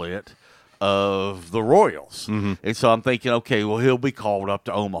affiliate of the Royals, and so I'm thinking, okay, well, he'll be called up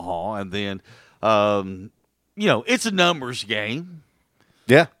to Omaha, and then it's a numbers game.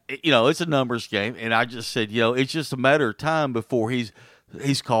 Yeah. It's a numbers game, and I just said, it's just a matter of time before he's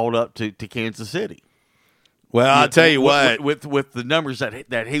called up to Kansas City. Well, I'll tell you what, with the numbers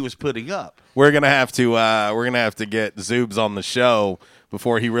that he was putting up, we're gonna have to get Zoobs on the show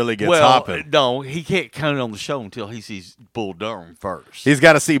before he really gets hopping. No, he can't count on the show until he sees Bull Durham first. He's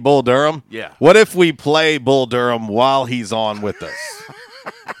got to see Bull Durham. Yeah. What if we play Bull Durham while he's on with us?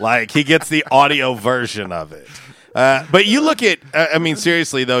 Like he gets the audio version of it. But you look at,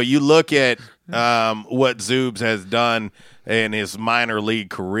 seriously though, you look at what Zoobs has done in his minor league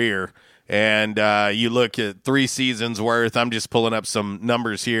career, and you look at 3 seasons worth. I'm just pulling up some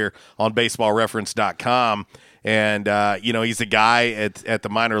numbers here on baseballreference.com, and he's a guy at the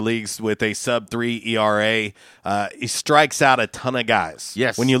minor leagues with a sub-3 ERA. He strikes out a ton of guys.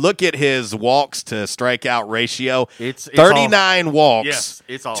 Yes. When you look at his walks to strikeout ratio, it's 39 awesome. walks Yes,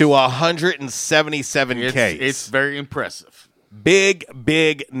 it's awesome. to 177 Ks. It's very impressive. Big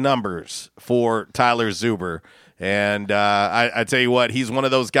numbers for Tyler Zuber. And I tell you what, he's one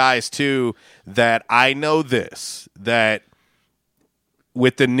of those guys, too, that I know that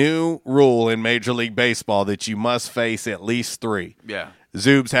with the new rule in Major League Baseball that you must face at least 3. Yeah.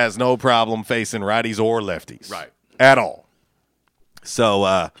 Zoobs has no problem facing righties or lefties. Right. At all.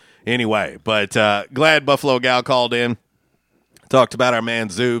 So, anyway, but glad Buffalo Gal called in. Talked about our man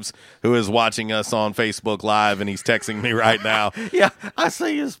Zoobs, who is watching us on Facebook Live, and he's texting me right now. Yeah, I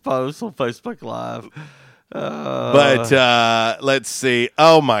see his post on Facebook Live. But let's see.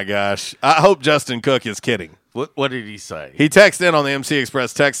 Oh, my gosh. I hope Justin Cook is kidding. What did he say? He texted in on the MC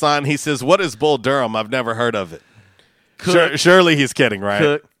Express text line. He says, what is Bull Durham? I've never heard of it. Surely he's kidding,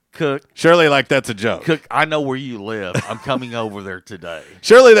 right? Cook. Surely like that's a joke. Cook, I know where you live. I'm coming over there today.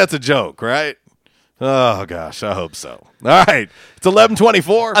 Surely that's a joke, right? Oh, gosh, I hope so. All right, it's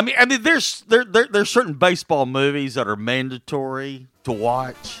 11:24. I mean, there's certain baseball movies that are mandatory to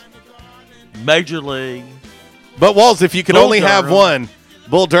watch. Major League. But, Walls, if you could Bull only have Durham. one,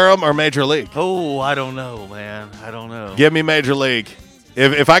 Bull Durham or Major League? Oh, I don't know, man. I don't know. Give me Major League.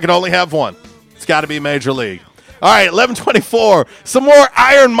 If I could only have one, it's got to be Major League. All right, 11:24. Some more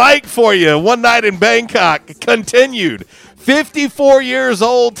Iron Mike for you. One night in Bangkok continued. 54 years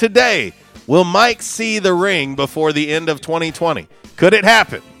old today. Will Mike see the ring before the end of 2020? Could it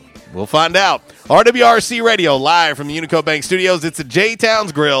happen? We'll find out. RWRC Radio, live from the Unico Bank Studios. It's a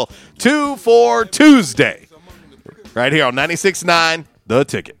J-Town's Grill, 2 for Tuesday. Right here on 96.9, The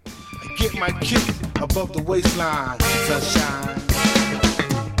Ticket. Get my kick above the waistline, sunshine.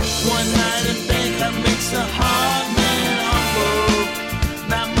 One night in Bangkok makes a hard man awful.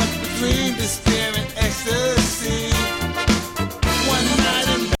 Not much between despair and ecstasy. One night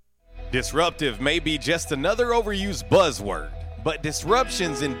in Disruptive may be just another overused buzzword, but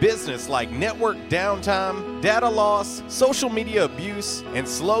disruptions in business like network downtime, data loss, social media abuse, and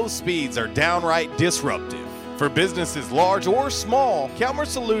slow speeds are downright disruptive. For businesses large or small, Calmer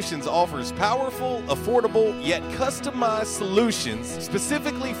Solutions offers powerful, affordable, yet customized solutions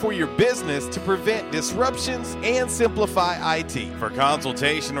specifically for your business to prevent disruptions and simplify IT. For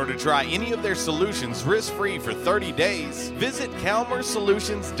consultation or to try any of their solutions risk-free for 30 days, visit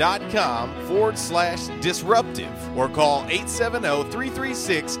calmersolutions.com/disruptive or call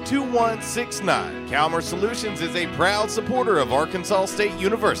 870-336-2169. Calmer Solutions is a proud supporter of Arkansas State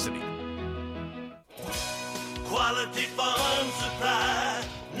University. Quality Farm Supply,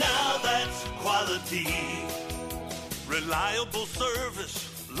 now that's quality. Reliable service,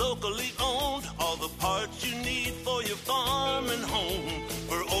 locally owned, all the parts you need for your farm and home.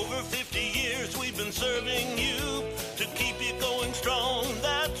 For over 50 years we've been serving you to keep you going strong,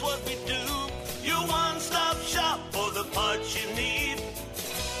 that's what we do. Your one-stop shop for the parts you need.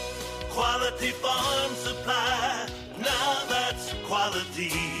 Quality Farm Supply, now that's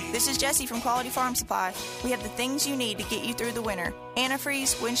quality. This is Jessie from Quality Farm Supply. We have the things you need to get you through the winter.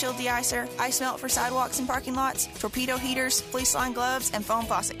 Antifreeze, windshield de-icer, ice melt for sidewalks and parking lots, torpedo heaters, fleece line gloves, and foam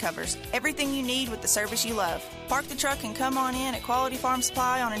faucet covers. Everything you need with the service you love. Park the truck and come on in at Quality Farm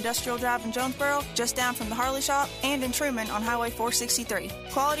Supply on Industrial Drive in Jonesboro, just down from the Harley Shop, and in Truman on Highway 463.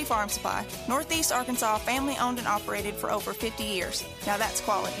 Quality Farm Supply, Northeast Arkansas, family owned and operated for over 50 years. Now that's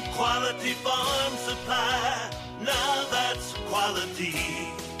quality. Quality Farm Supply, now that's quality.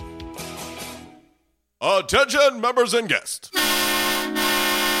 Attention, members and guests.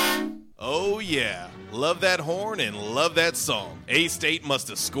 Oh, yeah. Love that horn and love that song. A-State must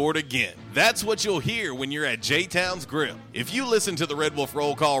have scored again. That's what you'll hear when you're at J-Town's Grill. If you listen to the Red Wolf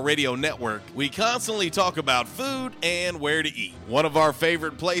Roll Call Radio Network, we constantly talk about food and where to eat. One of our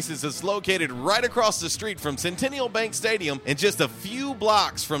favorite places is located right across the street from Centennial Bank Stadium and just a few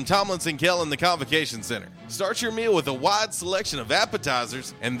blocks from Tomlinson Kell and the Convocation Center. Start your meal with a wide selection of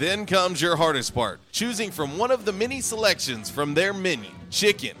appetizers, and then comes your hardest part, choosing from one of the many selections from their menu.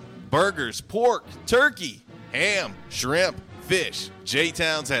 Chicken, burgers, pork, turkey, ham, shrimp, fish.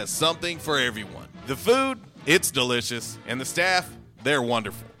 J-Town's has something for everyone. The food, it's delicious, and the staff, they're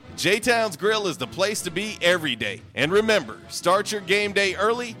wonderful. J-Town's Grill is the place to be every day. And remember, start your game day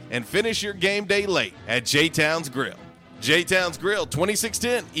early and finish your game day late at J-Town's Grill. J-Town's Grill,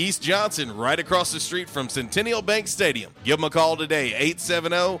 2610 East Johnson, right across the street from Centennial Bank Stadium. Give them a call today,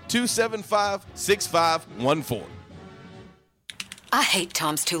 870-275-6514. I hate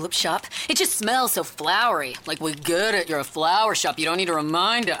Tom's Tulip Shop. It just smells so flowery. Like we good at your flower shop. You don't need to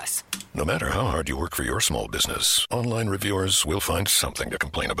remind us. No matter how hard you work for your small business, online reviewers will find something to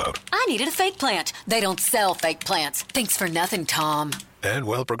complain about. I needed a fake plant. They don't sell fake plants. Thanks for nothing, Tom. And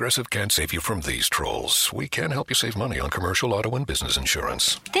while Progressive can't save you from these trolls, we can help you save money on commercial auto and business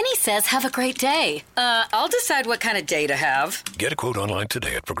insurance. Then he says, have a great day. I'll decide what kind of day to have. Get a quote online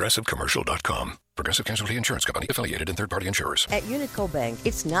today at progressivecommercial.com. Progressive Casualty Insurance Company, affiliated and third-party insurers. At Unico Bank,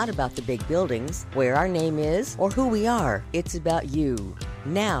 it's not about the big buildings, where our name is, or who we are. It's about you,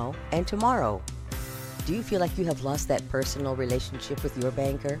 now and tomorrow. Do you feel like you have lost that personal relationship with your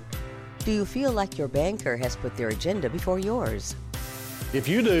banker? Do you feel like your banker has put their agenda before yours? If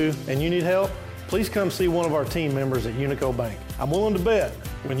you do and you need help, please come see one of our team members at Unico Bank. I'm willing to bet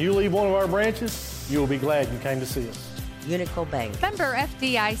when you leave one of our branches, you will be glad you came to see us. Unico Bank. Member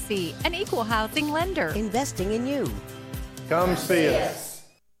FDIC, an equal housing lender. Investing in you. Come see us.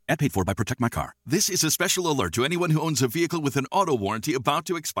 And paid for by Protect My Car. This is a special alert to anyone who owns a vehicle with an auto warranty about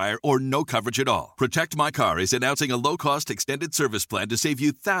to expire or no coverage at all. Protect My Car is announcing a low-cost extended service plan to save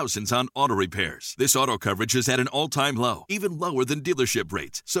you thousands on auto repairs. This auto coverage is at an all-time low, even lower than dealership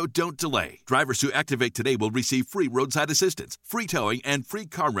rates. So don't delay. Drivers who activate today will receive free roadside assistance, free towing, and free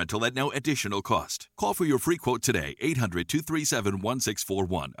car rental at no additional cost. Call for your free quote today,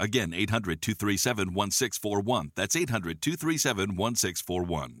 800-237-1641. Again, 800-237-1641. That's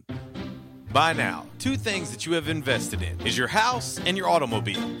 800-237-1641. By now, two things that you have invested in is your house and your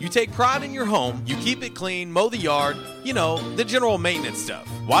automobile. You take pride in your home, you keep it clean, mow the yard, you know, the general maintenance stuff.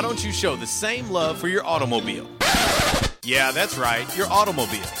 Why don't you show the same love for your automobile? Yeah, that's right, your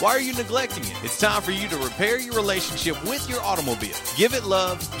automobile. Why are you neglecting it? It's time for you to repair your relationship with your automobile. Give it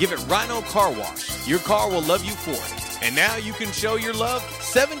love, give it Rhino Car Wash. Your car will love you for it. And now you can show your love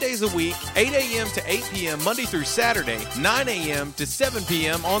 7 days a week, 8 a.m. to 8 p.m. Monday through Saturday, 9 a.m. to 7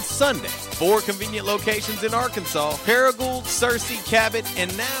 p.m. on Sunday. 4 convenient locations in Arkansas, Paragould, Searcy, Cabot, and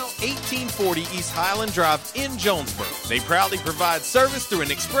now 1840 East Highland Drive in Jonesboro. They proudly provide service through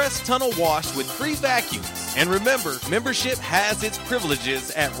an express tunnel wash with free vacuums. And remember, membership has its privileges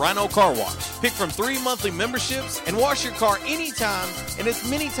at Rhino Car Wash. Pick from 3 monthly memberships and wash your car anytime and as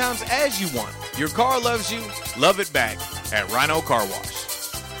many times as you want. Your car loves you, love it back at Rhino Car Wash.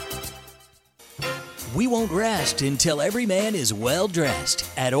 We won't rest until every man is well dressed.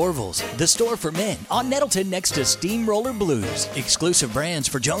 At Orville's, the store for men on Nettleton next to Steamroller Blues. Exclusive brands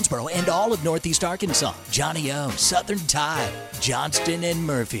for Jonesboro and all of Northeast Arkansas. Johnny O, Southern Tide, Johnston and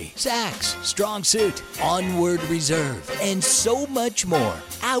Murphy, Saks, Strong Suit, Onward Reserve, and so much more.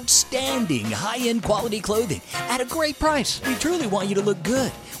 Outstanding high-end quality clothing at a great price. We truly want you to look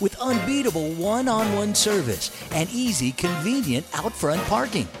good with unbeatable one-on-one service and easy, convenient out-front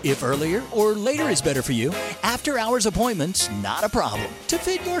parking. If earlier or later is better for you, after-hours appointments, not a problem. To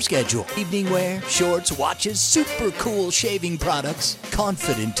fit your schedule, evening wear, shorts, watches, super cool shaving products,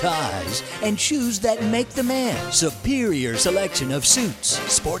 confident ties, and shoes that make the man. Superior selection of suits,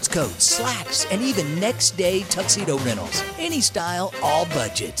 sports coats, slacks, and even next-day tuxedo rentals. Any style, all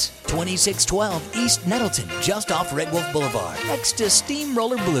budgets. 2612 East Nettleton, just off Red Wolf Boulevard, next to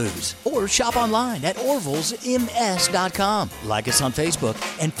Steamroller Blues. Or shop online at orvillesms.com. Like us on Facebook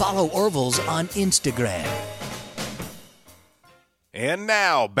and follow Orville's on Instagram. And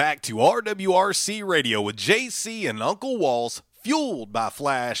now, back to RWRC Radio with JC and Uncle Walls, fueled by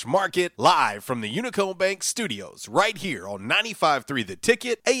Flash Market, live from the Unico Bank Studios, right here on 95.3 The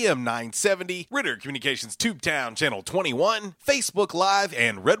Ticket, AM 970, Ritter Communications Tubetown Channel 21, Facebook Live,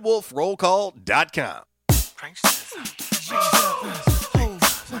 and RedWolfRollCall.com.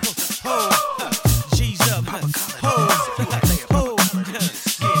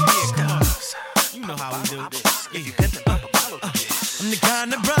 You know how we do this. I'm the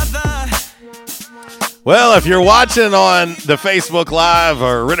kind of brother. Well, if you're watching on the Facebook Live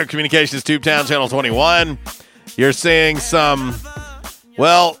or Ritter Communications Tubetown Channel 21, you're seeing some,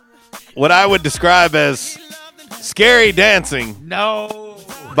 well, what I would describe as scary dancing. No.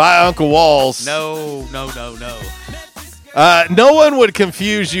 By Uncle Walls. No. No one would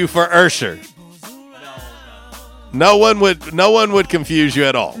confuse you for Ursher. No one would confuse you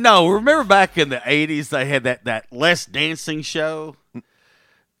at all. No, remember back in the 80s they had that Less Dancing show?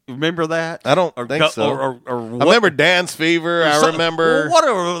 Remember that? I don't think so. Or I remember Dance Fever. I remember. Well,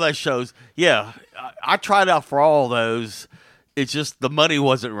 whatever those shows. Yeah, I tried out for all those. It's just the money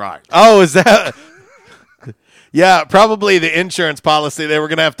wasn't right. Oh, is that? Yeah, probably the insurance policy. They were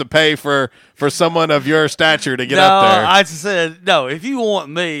going to have to pay for someone of your stature to get up there. I said, no, if you want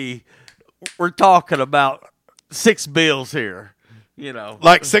me, we're talking about 6 bills here. You know.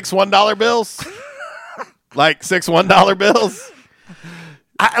 Like 6 $1 bills? Like 6 $1 bills?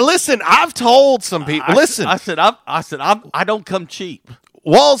 Listen, I've told some people. Listen, I said I don't come cheap.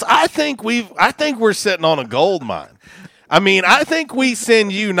 Walls, I think we're sitting on a gold mine. I mean, I think we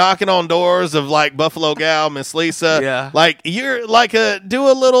send you knocking on doors of like Buffalo Gal, Miss Lisa. Yeah. Like you're like do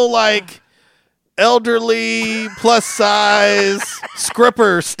a little like elderly plus size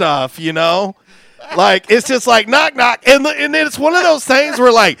scripper stuff, you know? Like it's just like knock knock, and then it's one of those things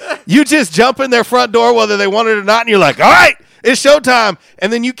where like you just jump in their front door whether they want it or not, and you're like, all right. It's showtime.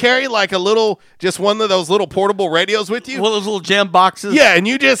 And then you carry like just one of those little portable radios with you. One of those little jam boxes. Yeah, and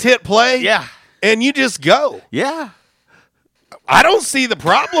you just hit play. Yeah. And you just go. Yeah. I don't see the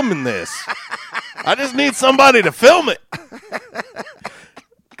problem in this. I just need somebody to film it.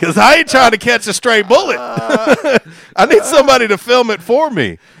 Because I ain't trying to catch a stray bullet. I need somebody to film it for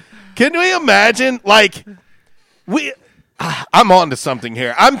me. Can we imagine, like, I'm on to something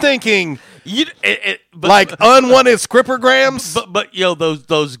here. I'm thinking... like unwanted scrippergrams, but you know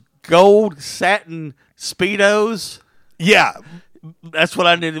those gold satin Speedos. Yeah, that's what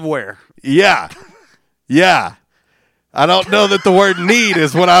I need to wear. Yeah. I don't know that the word need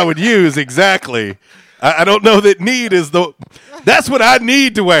is what I would use exactly. I don't know that need is that's what I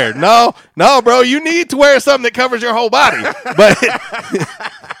need to wear. No, bro, you need to wear something that covers your whole body. But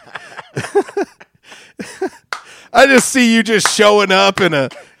I just see you just showing up in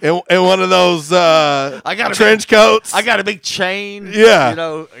one of those trench coats. I got a big chain. Yeah, you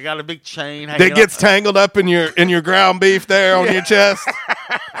know, I got a big chain that gets tangled up in your ground beef there on your chest.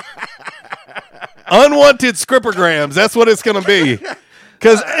 Unwanted scrippergrams. That's what it's going to be.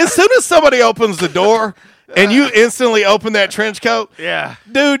 Because as soon as somebody opens the door and you instantly open that trench coat, yeah,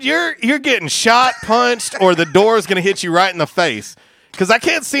 dude, you're getting shot, punched, or the door is going to hit you right in the face. Because I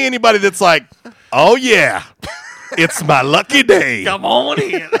can't see anybody that's like, oh yeah. It's my lucky day. Come on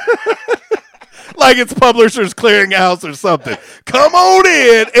in. Like it's Publishers Clearinghouse or something. Come on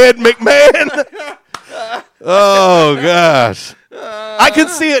in, Ed McMahon. Oh, gosh. I can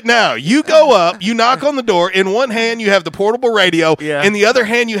see it now. You go up, you knock on the door. In one hand, you have the portable radio. Yeah. In the other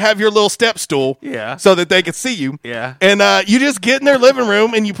hand, you have your little step stool. Yeah. So that they can see you. Yeah. And you just get in their living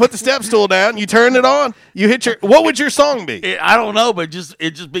room and you put the step stool down. You turn it on. You hit your. What would your song be? I don't know, but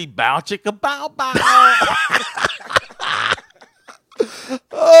it just be bow chicka bow bow.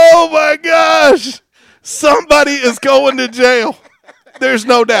 Oh my gosh. Somebody is going to jail. There's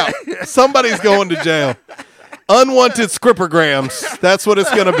no doubt. Somebody's going to jail. Unwanted scrippergrams. That's what it's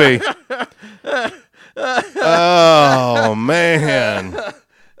going to be. Oh, man.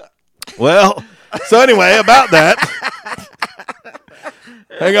 Well, so anyway, about that.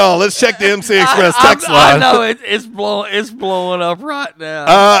 Hang on. Let's check the MC Express text line. I know it's blowing up right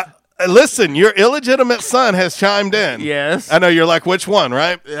now. Listen, your illegitimate son has chimed in. Yes. I know you're like, which one,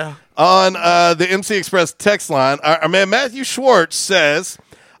 right? Yeah. On the MC Express text line, our man Matthew Schwartz says,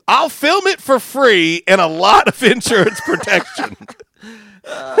 I'll film it for free and a lot of insurance protection.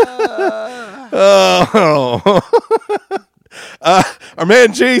 Our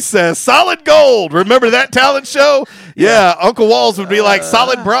man G says, solid gold. Remember that talent show? Yeah, Uncle Walls would be like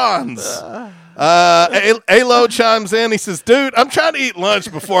solid bronze. Alo chimes in. He says, dude, I'm trying to eat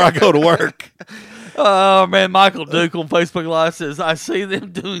lunch before I go to work. Oh, man, Michael Duke on Facebook Live says, I see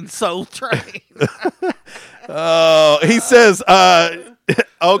them doing Soul Train. He says,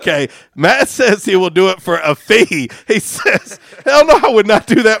 okay, Matt says he will do it for a fee. He says, hell no, I would not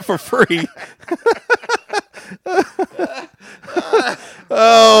do that for free.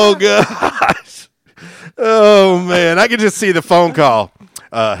 Oh, gosh. Oh, man, I can just see the phone call.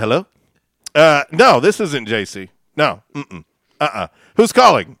 Hello? No, this isn't JC. No. Who's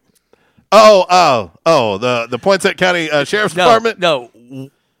calling? The Poinsett County Sheriff's Department? No.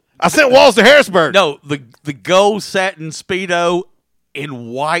 I sent Walls to Harrisburg. No, the gold satin Speedo in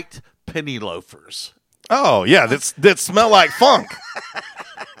white penny loafers. Oh, yeah, that smell like funk.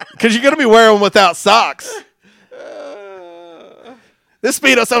 Because you're going to be wearing them without socks. This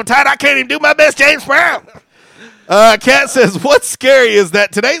Speedo's so tight I can't even do my best James Brown. Kat says, what's scary is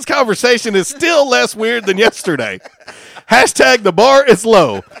that today's conversation is still less weird than yesterday. Hashtag the bar is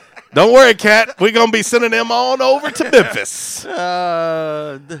low. Don't worry, Kat. We're going to be sending them on over to Memphis.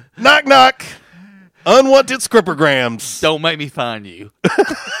 Knock, knock. Unwanted scrippergrams. Don't make me find you.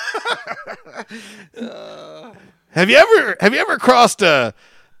 Have you ever crossed an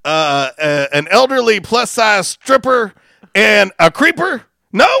elderly plus-size stripper and a creeper?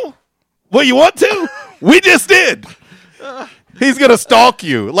 No? Well, you want to? We just did. He's going to stalk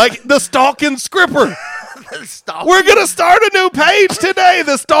you. Like the stalking scripper. We're going to start a new page today,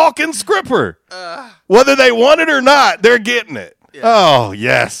 the stalking scripper. Whether they want it or not, they're getting it. Yeah. Oh,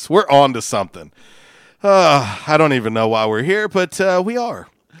 yes. We're on to something. I don't even know why we're here, but we are.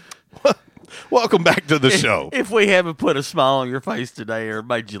 Welcome back to the show. If we haven't put a smile on your face today or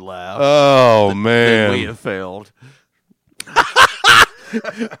made you laugh, man. Then we have failed.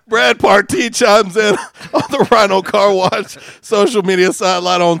 Brad Partee chimes in on the Rhino Car Wash social media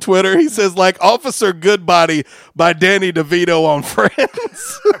sideline on Twitter. He says, like Officer Goodbody by Danny DeVito on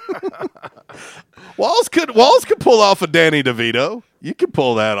Friends. Walls could pull off a Danny DeVito. You could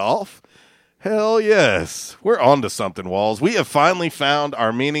pull that off. Hell yes. We're on to something, Walls. We have finally found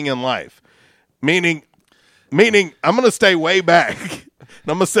our meaning in life. Meaning, I'm going to stay way back.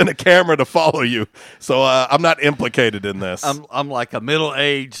 I'm going to send a camera to follow you, so I'm not implicated in this. I'm like a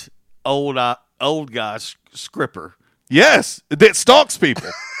middle-aged, old guy scripper. Yes, that stalks people.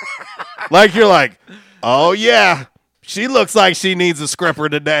 Like you're like, oh, yeah, she looks like she needs a scripper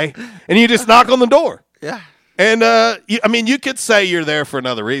today. And you just knock on the door. Yeah. And, you could say you're there for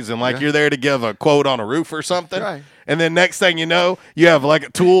another reason. Like you're there to give a quote on a roof or something. Right. And then next thing you know, you have like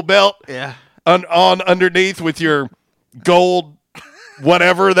a tool belt on underneath with your gold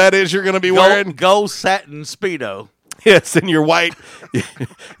whatever that is you're going to be wearing. Gold satin Speedo. Yes, and your white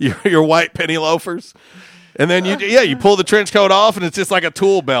your white penny loafers. And then you pull the trench coat off and it's just like a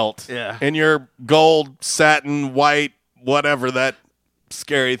tool belt. Yeah. And your gold satin white whatever that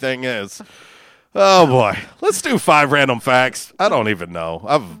scary thing is. Oh boy. Let's do 5 random facts. I don't even know.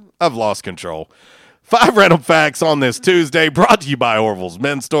 I've lost control. 5 random facts on this Tuesday, brought to you by Orville's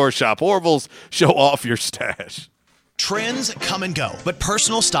Men's Store. Shop Orville's. Show off your stash. Trends come and go, but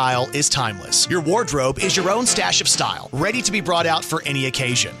personal style is timeless. Your wardrobe is your own stash of style, ready to be brought out for any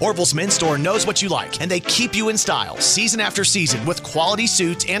occasion. Orville's Men's Store knows what you like, and they keep you in style season after season with quality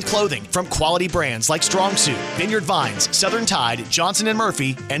suits and clothing from quality brands like Strong Suit, Vineyard Vines, Southern Tide, Johnson &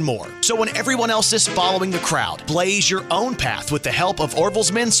 Murphy, and more. So when everyone else is following the crowd, blaze your own path with the help of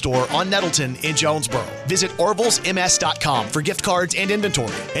Orville's Men's Store on Nettleton in Jonesboro. Visit orvillesms.com for gift cards and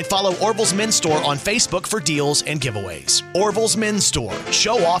inventory, and follow Orville's Men's Store on Facebook for deals and giveaways. Orville's Men's Store.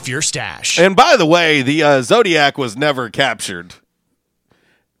 Show off your stash. And by the way, the Zodiac was never captured.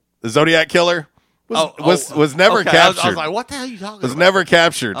 The Zodiac killer was never captured. I was like, what the hell are you talking about? Was never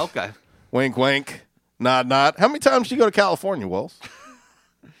captured. Okay. Wink, wink. Nod, nod. How many times did you go to California, Wells?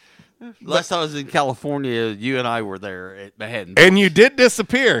 Last time I was in California, you and I were there at Manhattan. And you did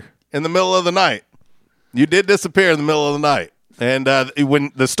disappear in the middle of the night. You did disappear in the middle of the night. And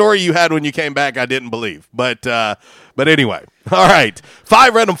when the story you had when you came back, I didn't believe. But anyway. All right.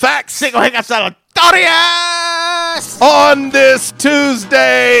 5 random facts. Cinco hiccups aleatorias! On this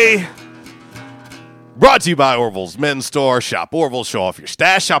Tuesday. Brought to you by Orville's Men's Store. Shop Orville. Show off your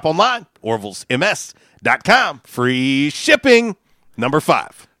stash. Shop online. Orville'sMS.com. Free shipping. Number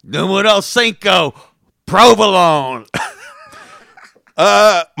 5. Numero 5. Provolone.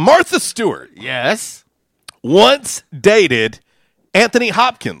 Martha Stewart. Yes. Once dated Anthony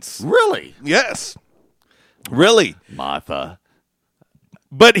Hopkins. Really? Yes. Really. Martha.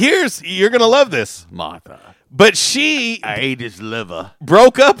 But you're going to love this. Martha. But she I ate his liver.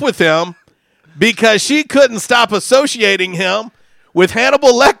 Broke up with him because she couldn't stop associating him with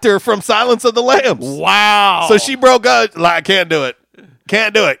Hannibal Lecter from Silence of the Lambs. Wow. So she broke up. Like, I can't do it.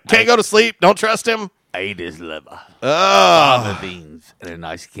 Can't do it. Can't go to sleep. Don't trust him. I ate his liver. Oh. Fava beans and a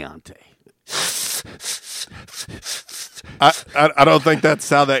nice Chianti. I don't think that's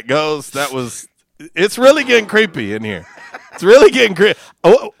how that goes. It's really getting creepy in here. It's really getting creepy.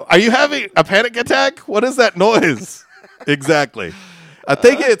 Oh, are you having a panic attack? What is that noise? Exactly. I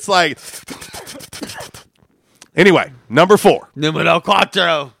think it's like. Anyway, number 4. Numero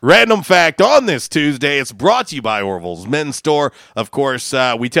 4. Random fact on this Tuesday. It's brought to you by Orville's Men's Store. Of course,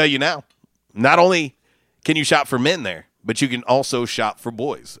 we tell you now, not only can you shop for men there, but you can also shop for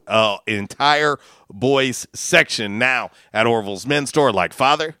boys. Entire boys section now at Orville's Men's Store. Like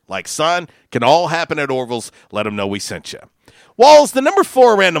father, like son, can all happen at Orville's. Let them know we sent you. Walls, the number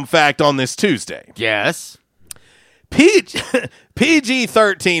 4 random fact on this Tuesday. Yes.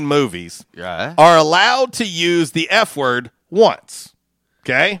 PG-13 movies are allowed to use the F word once.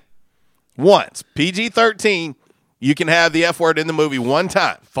 Okay? Once. PG-13, you can have the F word in the movie one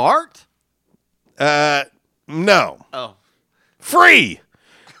time. Fart? No. Oh. Free.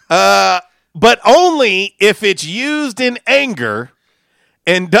 But only if it's used in anger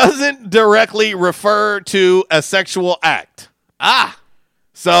and doesn't directly refer to a sexual act.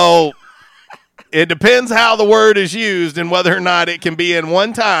 So it depends how the word is used and whether or not it can be in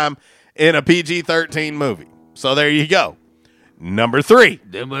one time in a PG-13 movie. So there you go. Number 3.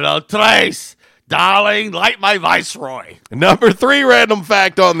 Numero 3. Darling, like my viceroy. Number 3 random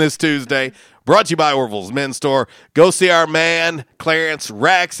fact on this Tuesday. Brought to you by Orville's Men's Store. Go see our man, Clarence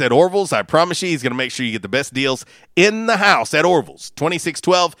Rex at Orville's. I promise you, he's going to make sure you get the best deals in the house at Orville's,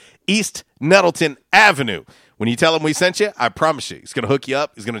 2612 East Nettleton Avenue. When you tell him we sent you, I promise you, he's going to hook you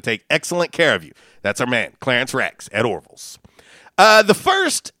up. He's going to take excellent care of you. That's our man, Clarence Rex at Orville's. The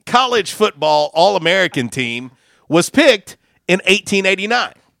first college football All-American team was picked in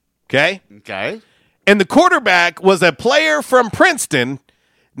 1889. Okay? Okay. And the quarterback was a player from Princeton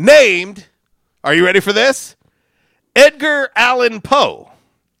named... Are you ready for this? Edgar Allan Poe.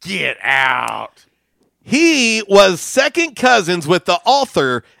 Get out. He was second cousins with the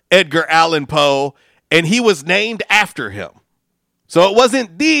author Edgar Allan Poe, and he was named after him. So it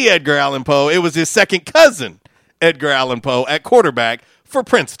wasn't the Edgar Allan Poe. It was his second cousin, Edgar Allan Poe, at quarterback for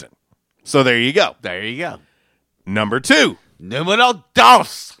Princeton. So there you go. There you go. Number 2. Numero 2.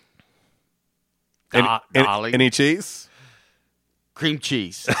 Any cheese? Cream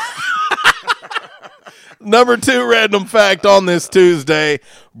cheese. Number 2 random fact on this Tuesday,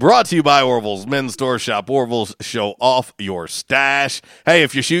 brought to you by Orville's Men's Store. Shop Orville's, show off your stash. Hey,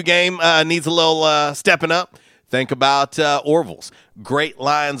 if your shoe game needs a little stepping up, think about Orville's. Great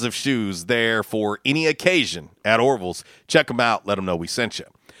lines of shoes there for any occasion at Orville's. Check them out. Let them know we sent you.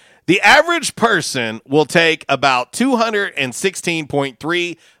 The average person will take about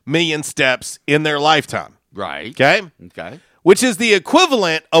 216.3 million steps in their lifetime. Right. Okay? Okay. Which is the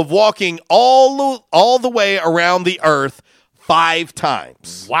equivalent of walking all the way around the earth 5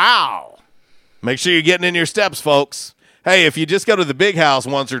 times. Wow. Make sure you're getting in your steps, folks. Hey, if you just go to the big house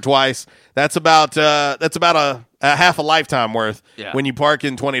once or twice, that's about a half a lifetime worth. Yeah. When you park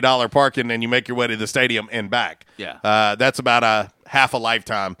in $20 parking and you make your way to the stadium and back. Yeah. That's about a half a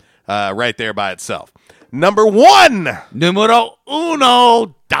lifetime right there by itself. Number 1. Numero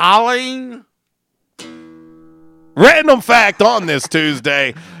 1, darling. Random fact on this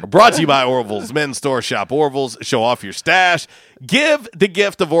Tuesday, brought to you by Orville's Men's Store. Shop Orville's, show off your stash. Give the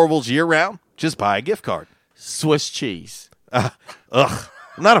gift of Orville's year-round. Just buy a gift card. Swiss cheese. I'm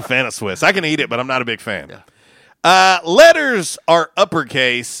not a fan of Swiss. I can eat it, but I'm not a big fan. Yeah. Letters are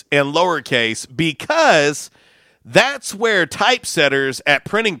uppercase and lowercase because that's where typesetters at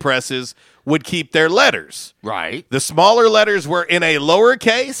printing presses would keep their letters. Right. The smaller letters were in a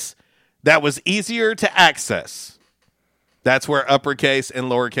lowercase that was easier to access. That's where uppercase and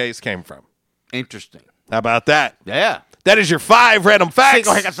lowercase came from. Interesting. How about that? Yeah. That is your 5 random facts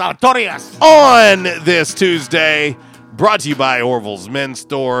on this Tuesday. Brought to you by Orville's Men's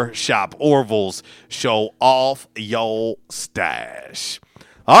Store. Shop Orville's. Show off your stash.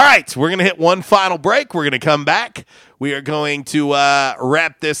 All right, we're going to hit one final break. We're going to come back. We are going to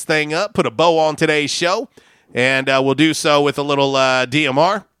wrap this thing up, put a bow on today's show, and we'll do so with a little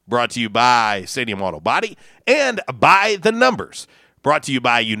DMR, brought to you by Stadium Auto Body, and by The Numbers, brought to you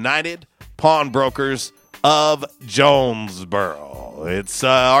by United Pawnbrokers of Jonesboro. It's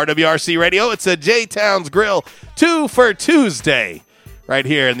RWRC Radio. It's a J-Town's Grill 2 for Tuesday right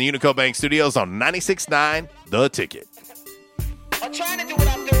here in the Unico Bank Studios on 96.9 The Ticket. I'm trying to do what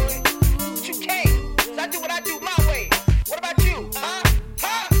I'm doing, but you can't. 'Cause I do what I do my way. What about you?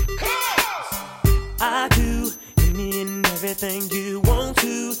 I do any and everything you want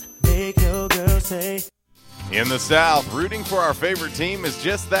to make your girl say. In the South, rooting for our favorite team is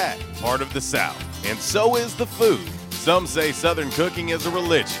just that, part of the South. And so is the food. Some say Southern cooking is a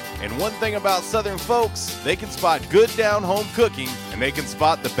religion. And one thing about Southern folks, they can spot good down-home cooking, and they can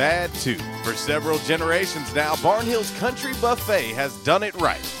spot the bad, too. For several generations now, Barnhill's Country Buffet has done it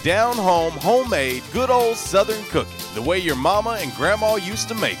right. Down-home, homemade, good old Southern cooking. The way your mama and grandma used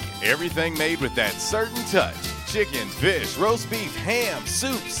to make it. Everything made with that certain touch. Chicken, fish, roast beef, ham,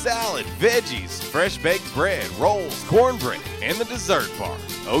 soup, salad, veggies, fresh baked bread, rolls, cornbread, and the dessert bar.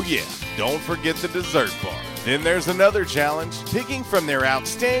 Oh yeah, don't forget the dessert bar. Then there's another challenge, picking from their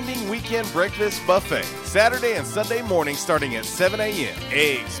outstanding weekend breakfast buffet. Saturday and Sunday morning starting at 7 a.m.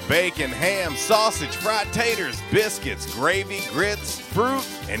 Eggs, bacon, ham, sausage, fried taters, biscuits, gravy, grits, fruit,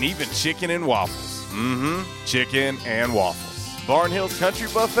 and even chicken and waffles. Chicken and waffles. Barnhill's Country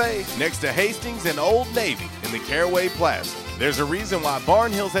Buffet next to Hastings and Old Navy in the Caraway Plaza. There's a reason why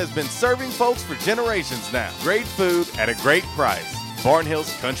Barnhill's has been serving folks for generations now. Great food at a great price.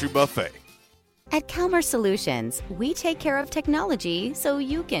 Barnhill's Country Buffet. At Calmer Solutions, we take care of technology so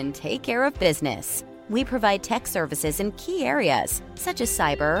you can take care of business. We provide tech services in key areas such as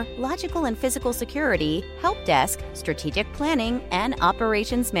cyber, logical and physical security, help desk, strategic planning, and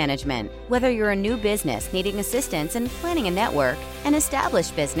operations management. Whether you're a new business needing assistance in planning a network, an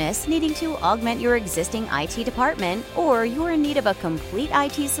established business needing to augment your existing IT department, or you're in need of a complete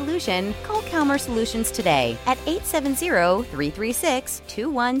IT solution, call Calmer Solutions today at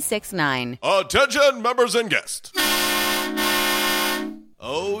 870-336-2169. Attention, members and guests.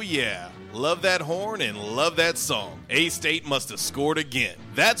 Oh, yeah. Love that horn and love that song. A-State must have scored again.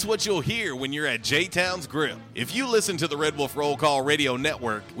 That's what you'll hear when you're at J-Town's Grill. If you listen to the Red Wolf Roll Call Radio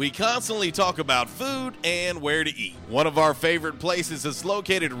Network, we constantly talk about food and where to eat. One of our favorite places is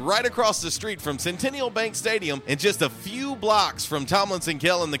located right across the street from Centennial Bank Stadium and just a few blocks from Tomlinson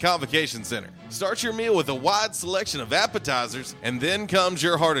Kell and the Convocation Center. Start your meal with a wide selection of appetizers, and then comes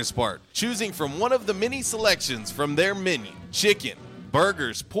your hardest part, choosing from one of the many selections from their menu. Chicken,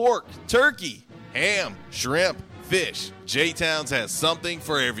 burgers, pork, turkey, ham, shrimp, fish. J-Town's has something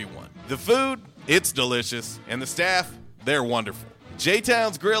for everyone. The food, it's delicious, and the staff, they're wonderful.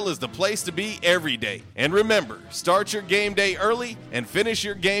 J-Town's Grill is the place to be every day. And remember, start your game day early and finish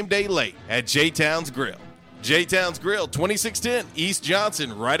your game day late at J-Town's Grill. J-Town's Grill, 2610 East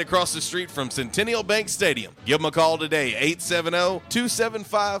Johnson, right across the street from Centennial Bank Stadium. Give them a call today,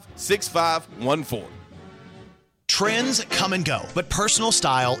 870-275-6514. Trends come and go, but personal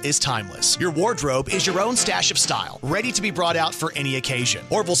style is timeless. Your wardrobe is your own stash of style, ready to be brought out for any occasion.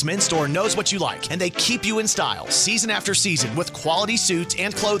 Orville's Men's Store knows what you like, and they keep you in style season after season with quality suits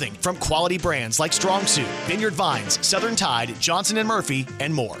and clothing from quality brands like Strong Suit, Vineyard Vines, Southern Tide, Johnson & Murphy,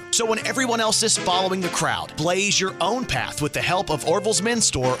 and more. So when everyone else is following the crowd, blaze your own path with the help of Orville's Men's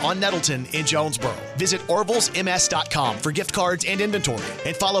Store on Nettleton in Jonesboro. Visit orvillesms.com for gift cards and inventory,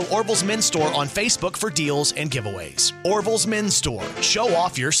 and follow Orville's Men's Store on Facebook for deals and giveaways. Orville's Men's Store. Show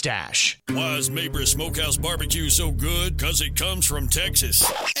off your stash. Why is Mabry Smokehouse Barbecue so good? Because it comes from Texas.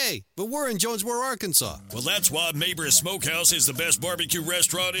 Hey, but we're in Jonesboro, Arkansas. Well, that's why Mabry Smokehouse is the best barbecue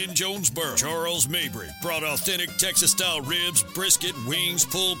restaurant in Jonesboro. Charles Mabry brought authentic Texas-style ribs, brisket, wings,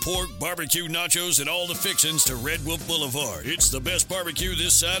 pulled pork, barbecue nachos, and all the fixings to Red Wolf Boulevard. It's the best barbecue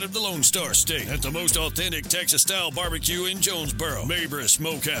this side of the Lone Star State at the most authentic Texas-style barbecue in Jonesboro. Mabry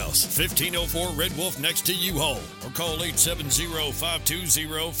Smokehouse, 1504 Red Wolf next to U-Haul. Or call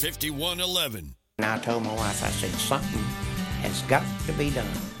 870-520-5111. And I told my wife, I said, something has got to be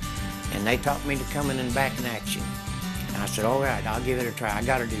done. And they taught me to come in and back in action. And I said, all right, I'll give it a try. I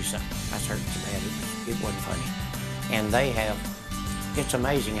got to do something. I heard so bad, it wasn't funny. And they have, it's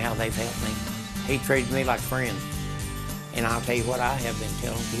amazing how they've helped me. He treated me like a friend. And I'll tell you what, I have been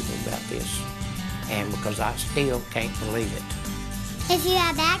telling people about this. And because I still can't believe it. If you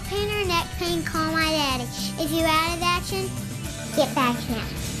have back pain or neck pain, call my daddy. If you're out of action, get back now.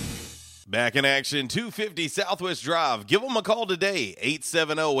 Back in action, 250 Southwest Drive. Give them a call today,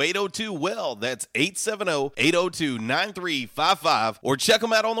 870-802-WELL. That's 870-802-9355. Or check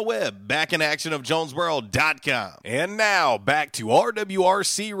them out on the web, backinactionofjonesboro.com. And now, back to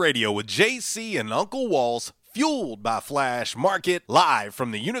RWRC Radio with JC and Uncle Walls, fueled by Flash Market, live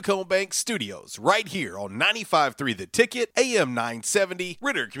from the Unico Bank Studios, right here on 95.3 The Ticket, AM 970,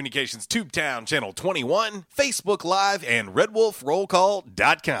 Ritter Communications Tubetown Channel 21, Facebook Live, and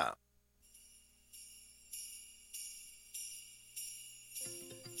RedWolfRollCall.com.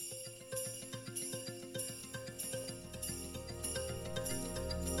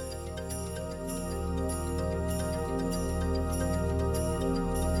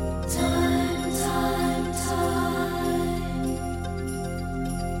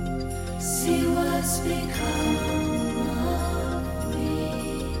 See what's become of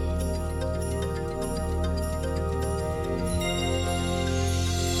me.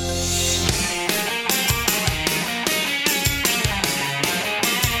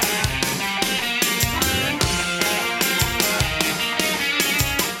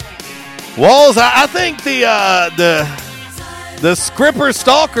 Walls, I think the Scripper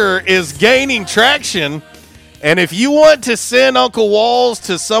Stalker is gaining traction. And if you want to send Uncle Walls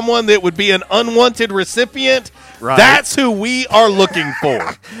to someone that would be an unwanted recipient, right, that's who we are looking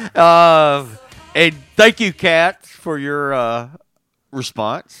for. And thank you, Kat, for your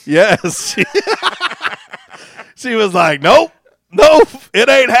response. Yes. She was like, nope, it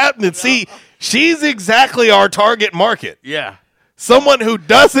ain't happening. See, she's exactly our target market. Yeah. Someone who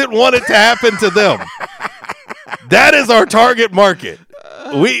doesn't want it to happen to them. That is our target market.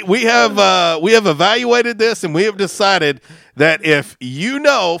 We have evaluated this, and we have decided that if you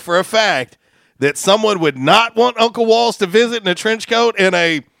know for a fact that someone would not want Uncle Walls to visit in a trench coat and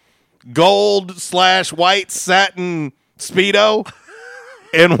a gold/white satin Speedo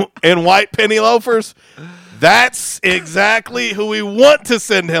and white penny loafers, that's exactly who we want to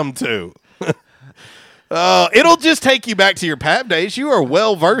send him to. It'll just take you back to your Pap days. You are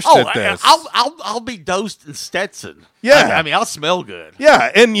well versed at this. I'll be dosed in Stetson. Yeah, I mean, I'll smell good. Yeah,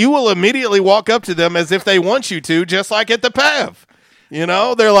 and you will immediately walk up to them as if they want you to, just like at the PAV. You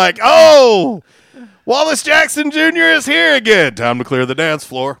know, they're like, "Oh, Wallace Jackson Jr. is here again. Time to clear the dance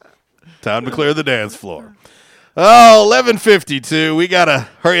floor. Time to clear the dance floor." Oh, 11:52. We got to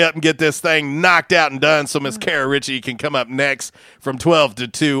hurry up and get this thing knocked out and done so Miss Kara Ritchie can come up next from 12 to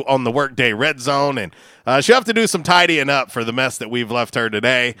 2 on the Workday Red Zone. And she'll have to do some tidying up for the mess that we've left her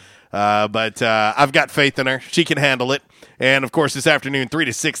today. But I've got faith in her. She can handle it. And, of course, this afternoon, 3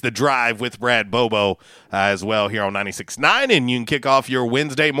 to 6, The Drive with Brad Bobo as well here on 96.9. And you can kick off your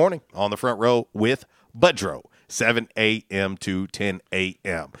Wednesday morning on the front row with Budrow. 7 a.m. to 10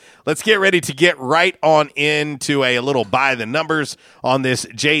 a.m. Let's get ready to get right on into a little By the Numbers on this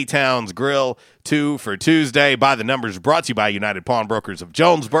J-Town's Grill 2 for Tuesday. By the Numbers brought to you by United Pawnbrokers of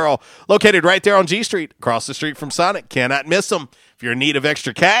Jonesboro, located right there on G Street, across the street from Sonic. Cannot miss them. If you're in need of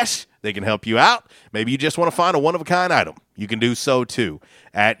extra cash, they can help you out. Maybe you just want to find a one-of-a-kind item. You can do so, too,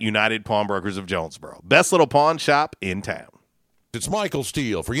 at United Pawnbrokers of Jonesboro. Best little pawn shop in town. It's Michael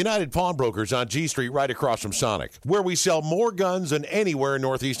Steele for United Pawnbrokers on G Street right across from Sonic, where we sell more guns than anywhere in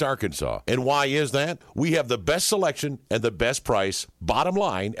Northeast Arkansas. And why is that? We have the best selection and the best price, bottom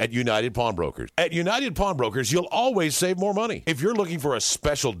line, at United Pawnbrokers. At United Pawnbrokers, you'll always save more money. If you're looking for a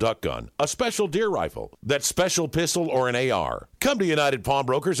special duck gun, a special deer rifle, that special pistol, or an AR, come to United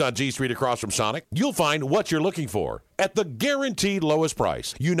Pawnbrokers on G Street across from Sonic. You'll find what you're looking for at the guaranteed lowest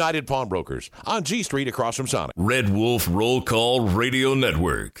price. United Pawnbrokers on G Street across from Sonic. Red Wolf Roll Call Radio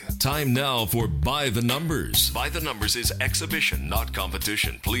Network. Time now for By the Numbers. By the Numbers is exhibition, not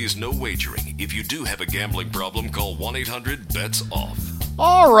competition. Please, no wagering. If you do have a gambling problem, call 1-800-BETS-OFF.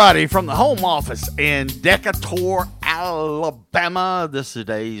 All righty, from the home office in Decatur, Alabama, this is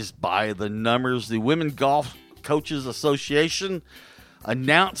today's By the Numbers. The Women Golf Coaches Association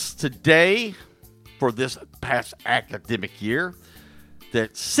announced today, for this past academic year,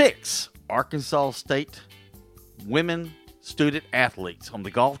 that 6 Arkansas State women student athletes on the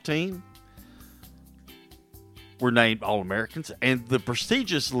golf team were named All-Americans, and the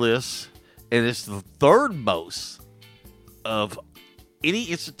prestigious list, and it's the third most of any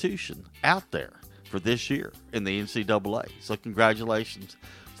institution out there for this year in the NCAA. So congratulations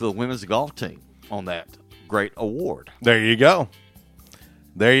to the women's golf team on that great award. There you go.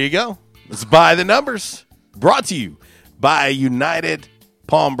 There you go. It's By the Numbers, brought to you by United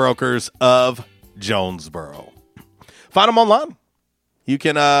Pawnbrokers of Jonesboro. Find them online. You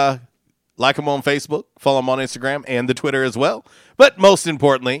can Like them on Facebook, follow them on Instagram and the Twitter as well. But most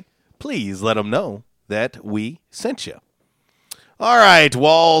importantly, please let them know that we sent you. All right,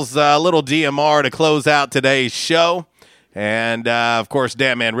 Walls, a little DMR to close out today's show. And, of course,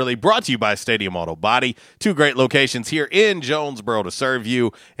 Damn Man Really brought to you by Stadium Auto Body. 2 great locations here in Jonesboro to serve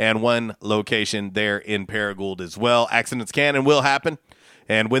you, and 1 location there in Paragould as well. Accidents can and will happen.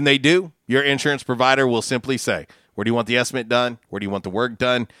 And when they do, your insurance provider will simply say, where do you want the estimate done? Where do you want the work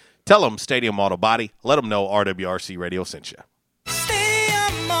done? Tell them Stadium Auto Body. Let them know RWRC Radio sent you.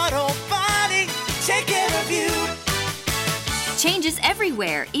 Stadium Auto Body, take care of you. Changes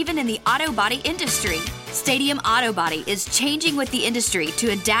everywhere, even in the auto body industry. Stadium Auto Body is changing with the industry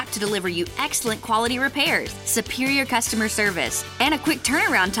to adapt to deliver you excellent quality repairs, superior customer service, and a quick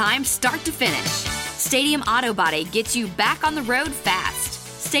turnaround time start to finish. Stadium Auto Body gets you back on the road fast.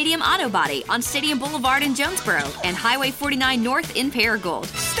 Stadium Auto Body on Stadium Boulevard in Jonesboro and Highway 49 North in Paragould.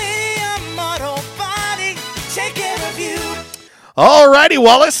 Stadium Auto Body, take care of you. All righty,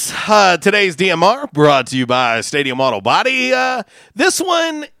 Wallace. Today's DMR brought to you by Stadium Auto Body. This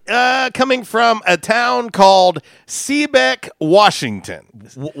one coming from a town called Seebeck, Washington.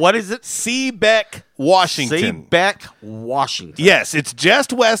 What is it? Seebeck, Washington. Seebeck, Washington. Yes, it's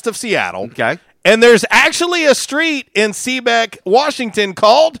just west of Seattle. Okay. And there's actually a street in Seebeck, Washington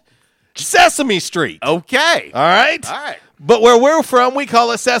called Sesame Street. Okay. All right? All right. But where we're from, we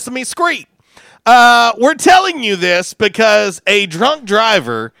call it Sesame Street. We're telling you this because a drunk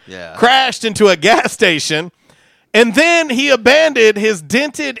driver crashed into a gas station, and then he abandoned his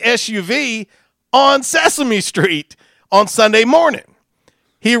dented SUV on Sesame Street on Sunday morning.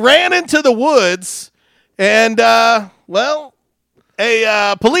 He ran into the woods, and, a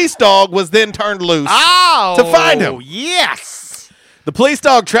police dog was then turned loose to find him. Yes. The police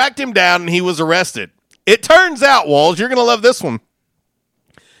dog tracked him down, and he was arrested. It turns out, Walls, you're going to love this one.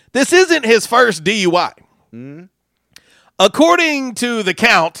 This isn't his first DUI. Mm-hmm. According to the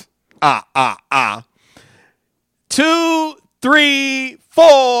count, 2, 3,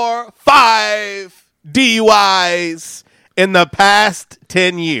 4, 5 DUIs in the past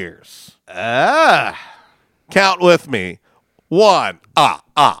 10 years. Count with me. 1,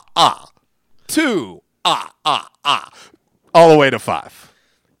 2, all the way to 5.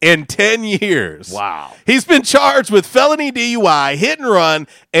 In 10 years. Wow. He's been charged with felony DUI, hit and run,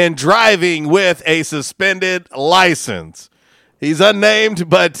 and driving with a suspended license. He's unnamed,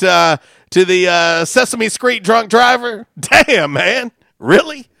 but to the Sesame Street drunk driver, damn, man.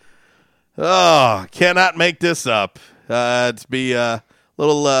 Really? Oh, cannot make this up. It'd be a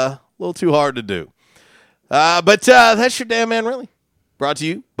little too hard to do. But that's your Damn Man Really. Brought to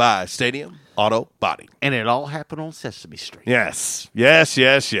you by Stadium Auto Body. And it all happened on Sesame Street. Yes.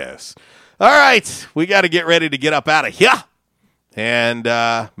 All right. We got to get ready to get up out of here. And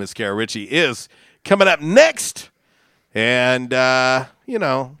Miss Kara Ritchie is coming up next. And,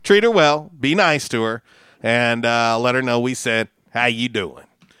 treat her well. Be nice to her. And let her know we said, how you doing?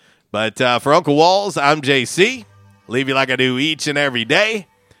 But for Uncle Walls, I'm JC. Leave you like I do each and every day.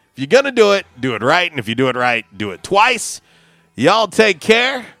 If you're going to do it right. And if you do it right, do it twice. Y'all take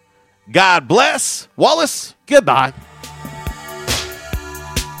care. God bless. Wallace, goodbye.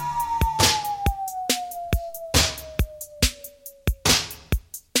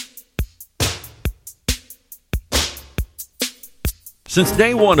 Since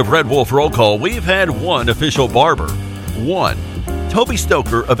day one of Red Wolf Roll Call, we've had one official barber. One. Toby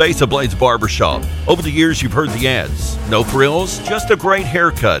Stoker of Ace of Blades Barbershop. Over the years, you've heard the ads. No frills, just a great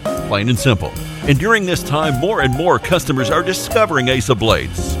haircut. Plain and simple. And during this time, more and more customers are discovering Ace of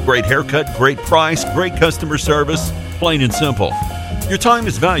Blades. Great haircut, great price, great customer service. Plain and simple. Your time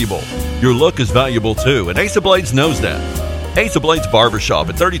is valuable. Your look is valuable too, and Ace of Blades knows that. Ace of Blades Barbershop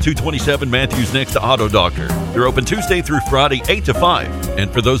at 3227 Matthews next to Auto Doctor. They're open Tuesday through Friday, 8 to 5. And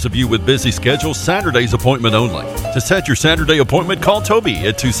for those of you with busy schedules, Saturday's appointment only. To set your Saturday appointment, call Toby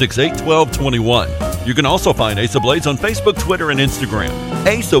at 268-1221. You can also find Ace of Blades on Facebook, Twitter, and Instagram.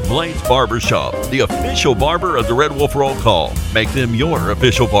 Ace of Blades Barbershop, the official barber of the Red Wolf Roll Call. Make them your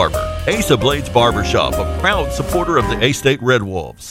official barber. Ace of Blades Barbershop, a proud supporter of the A-State Red Wolves.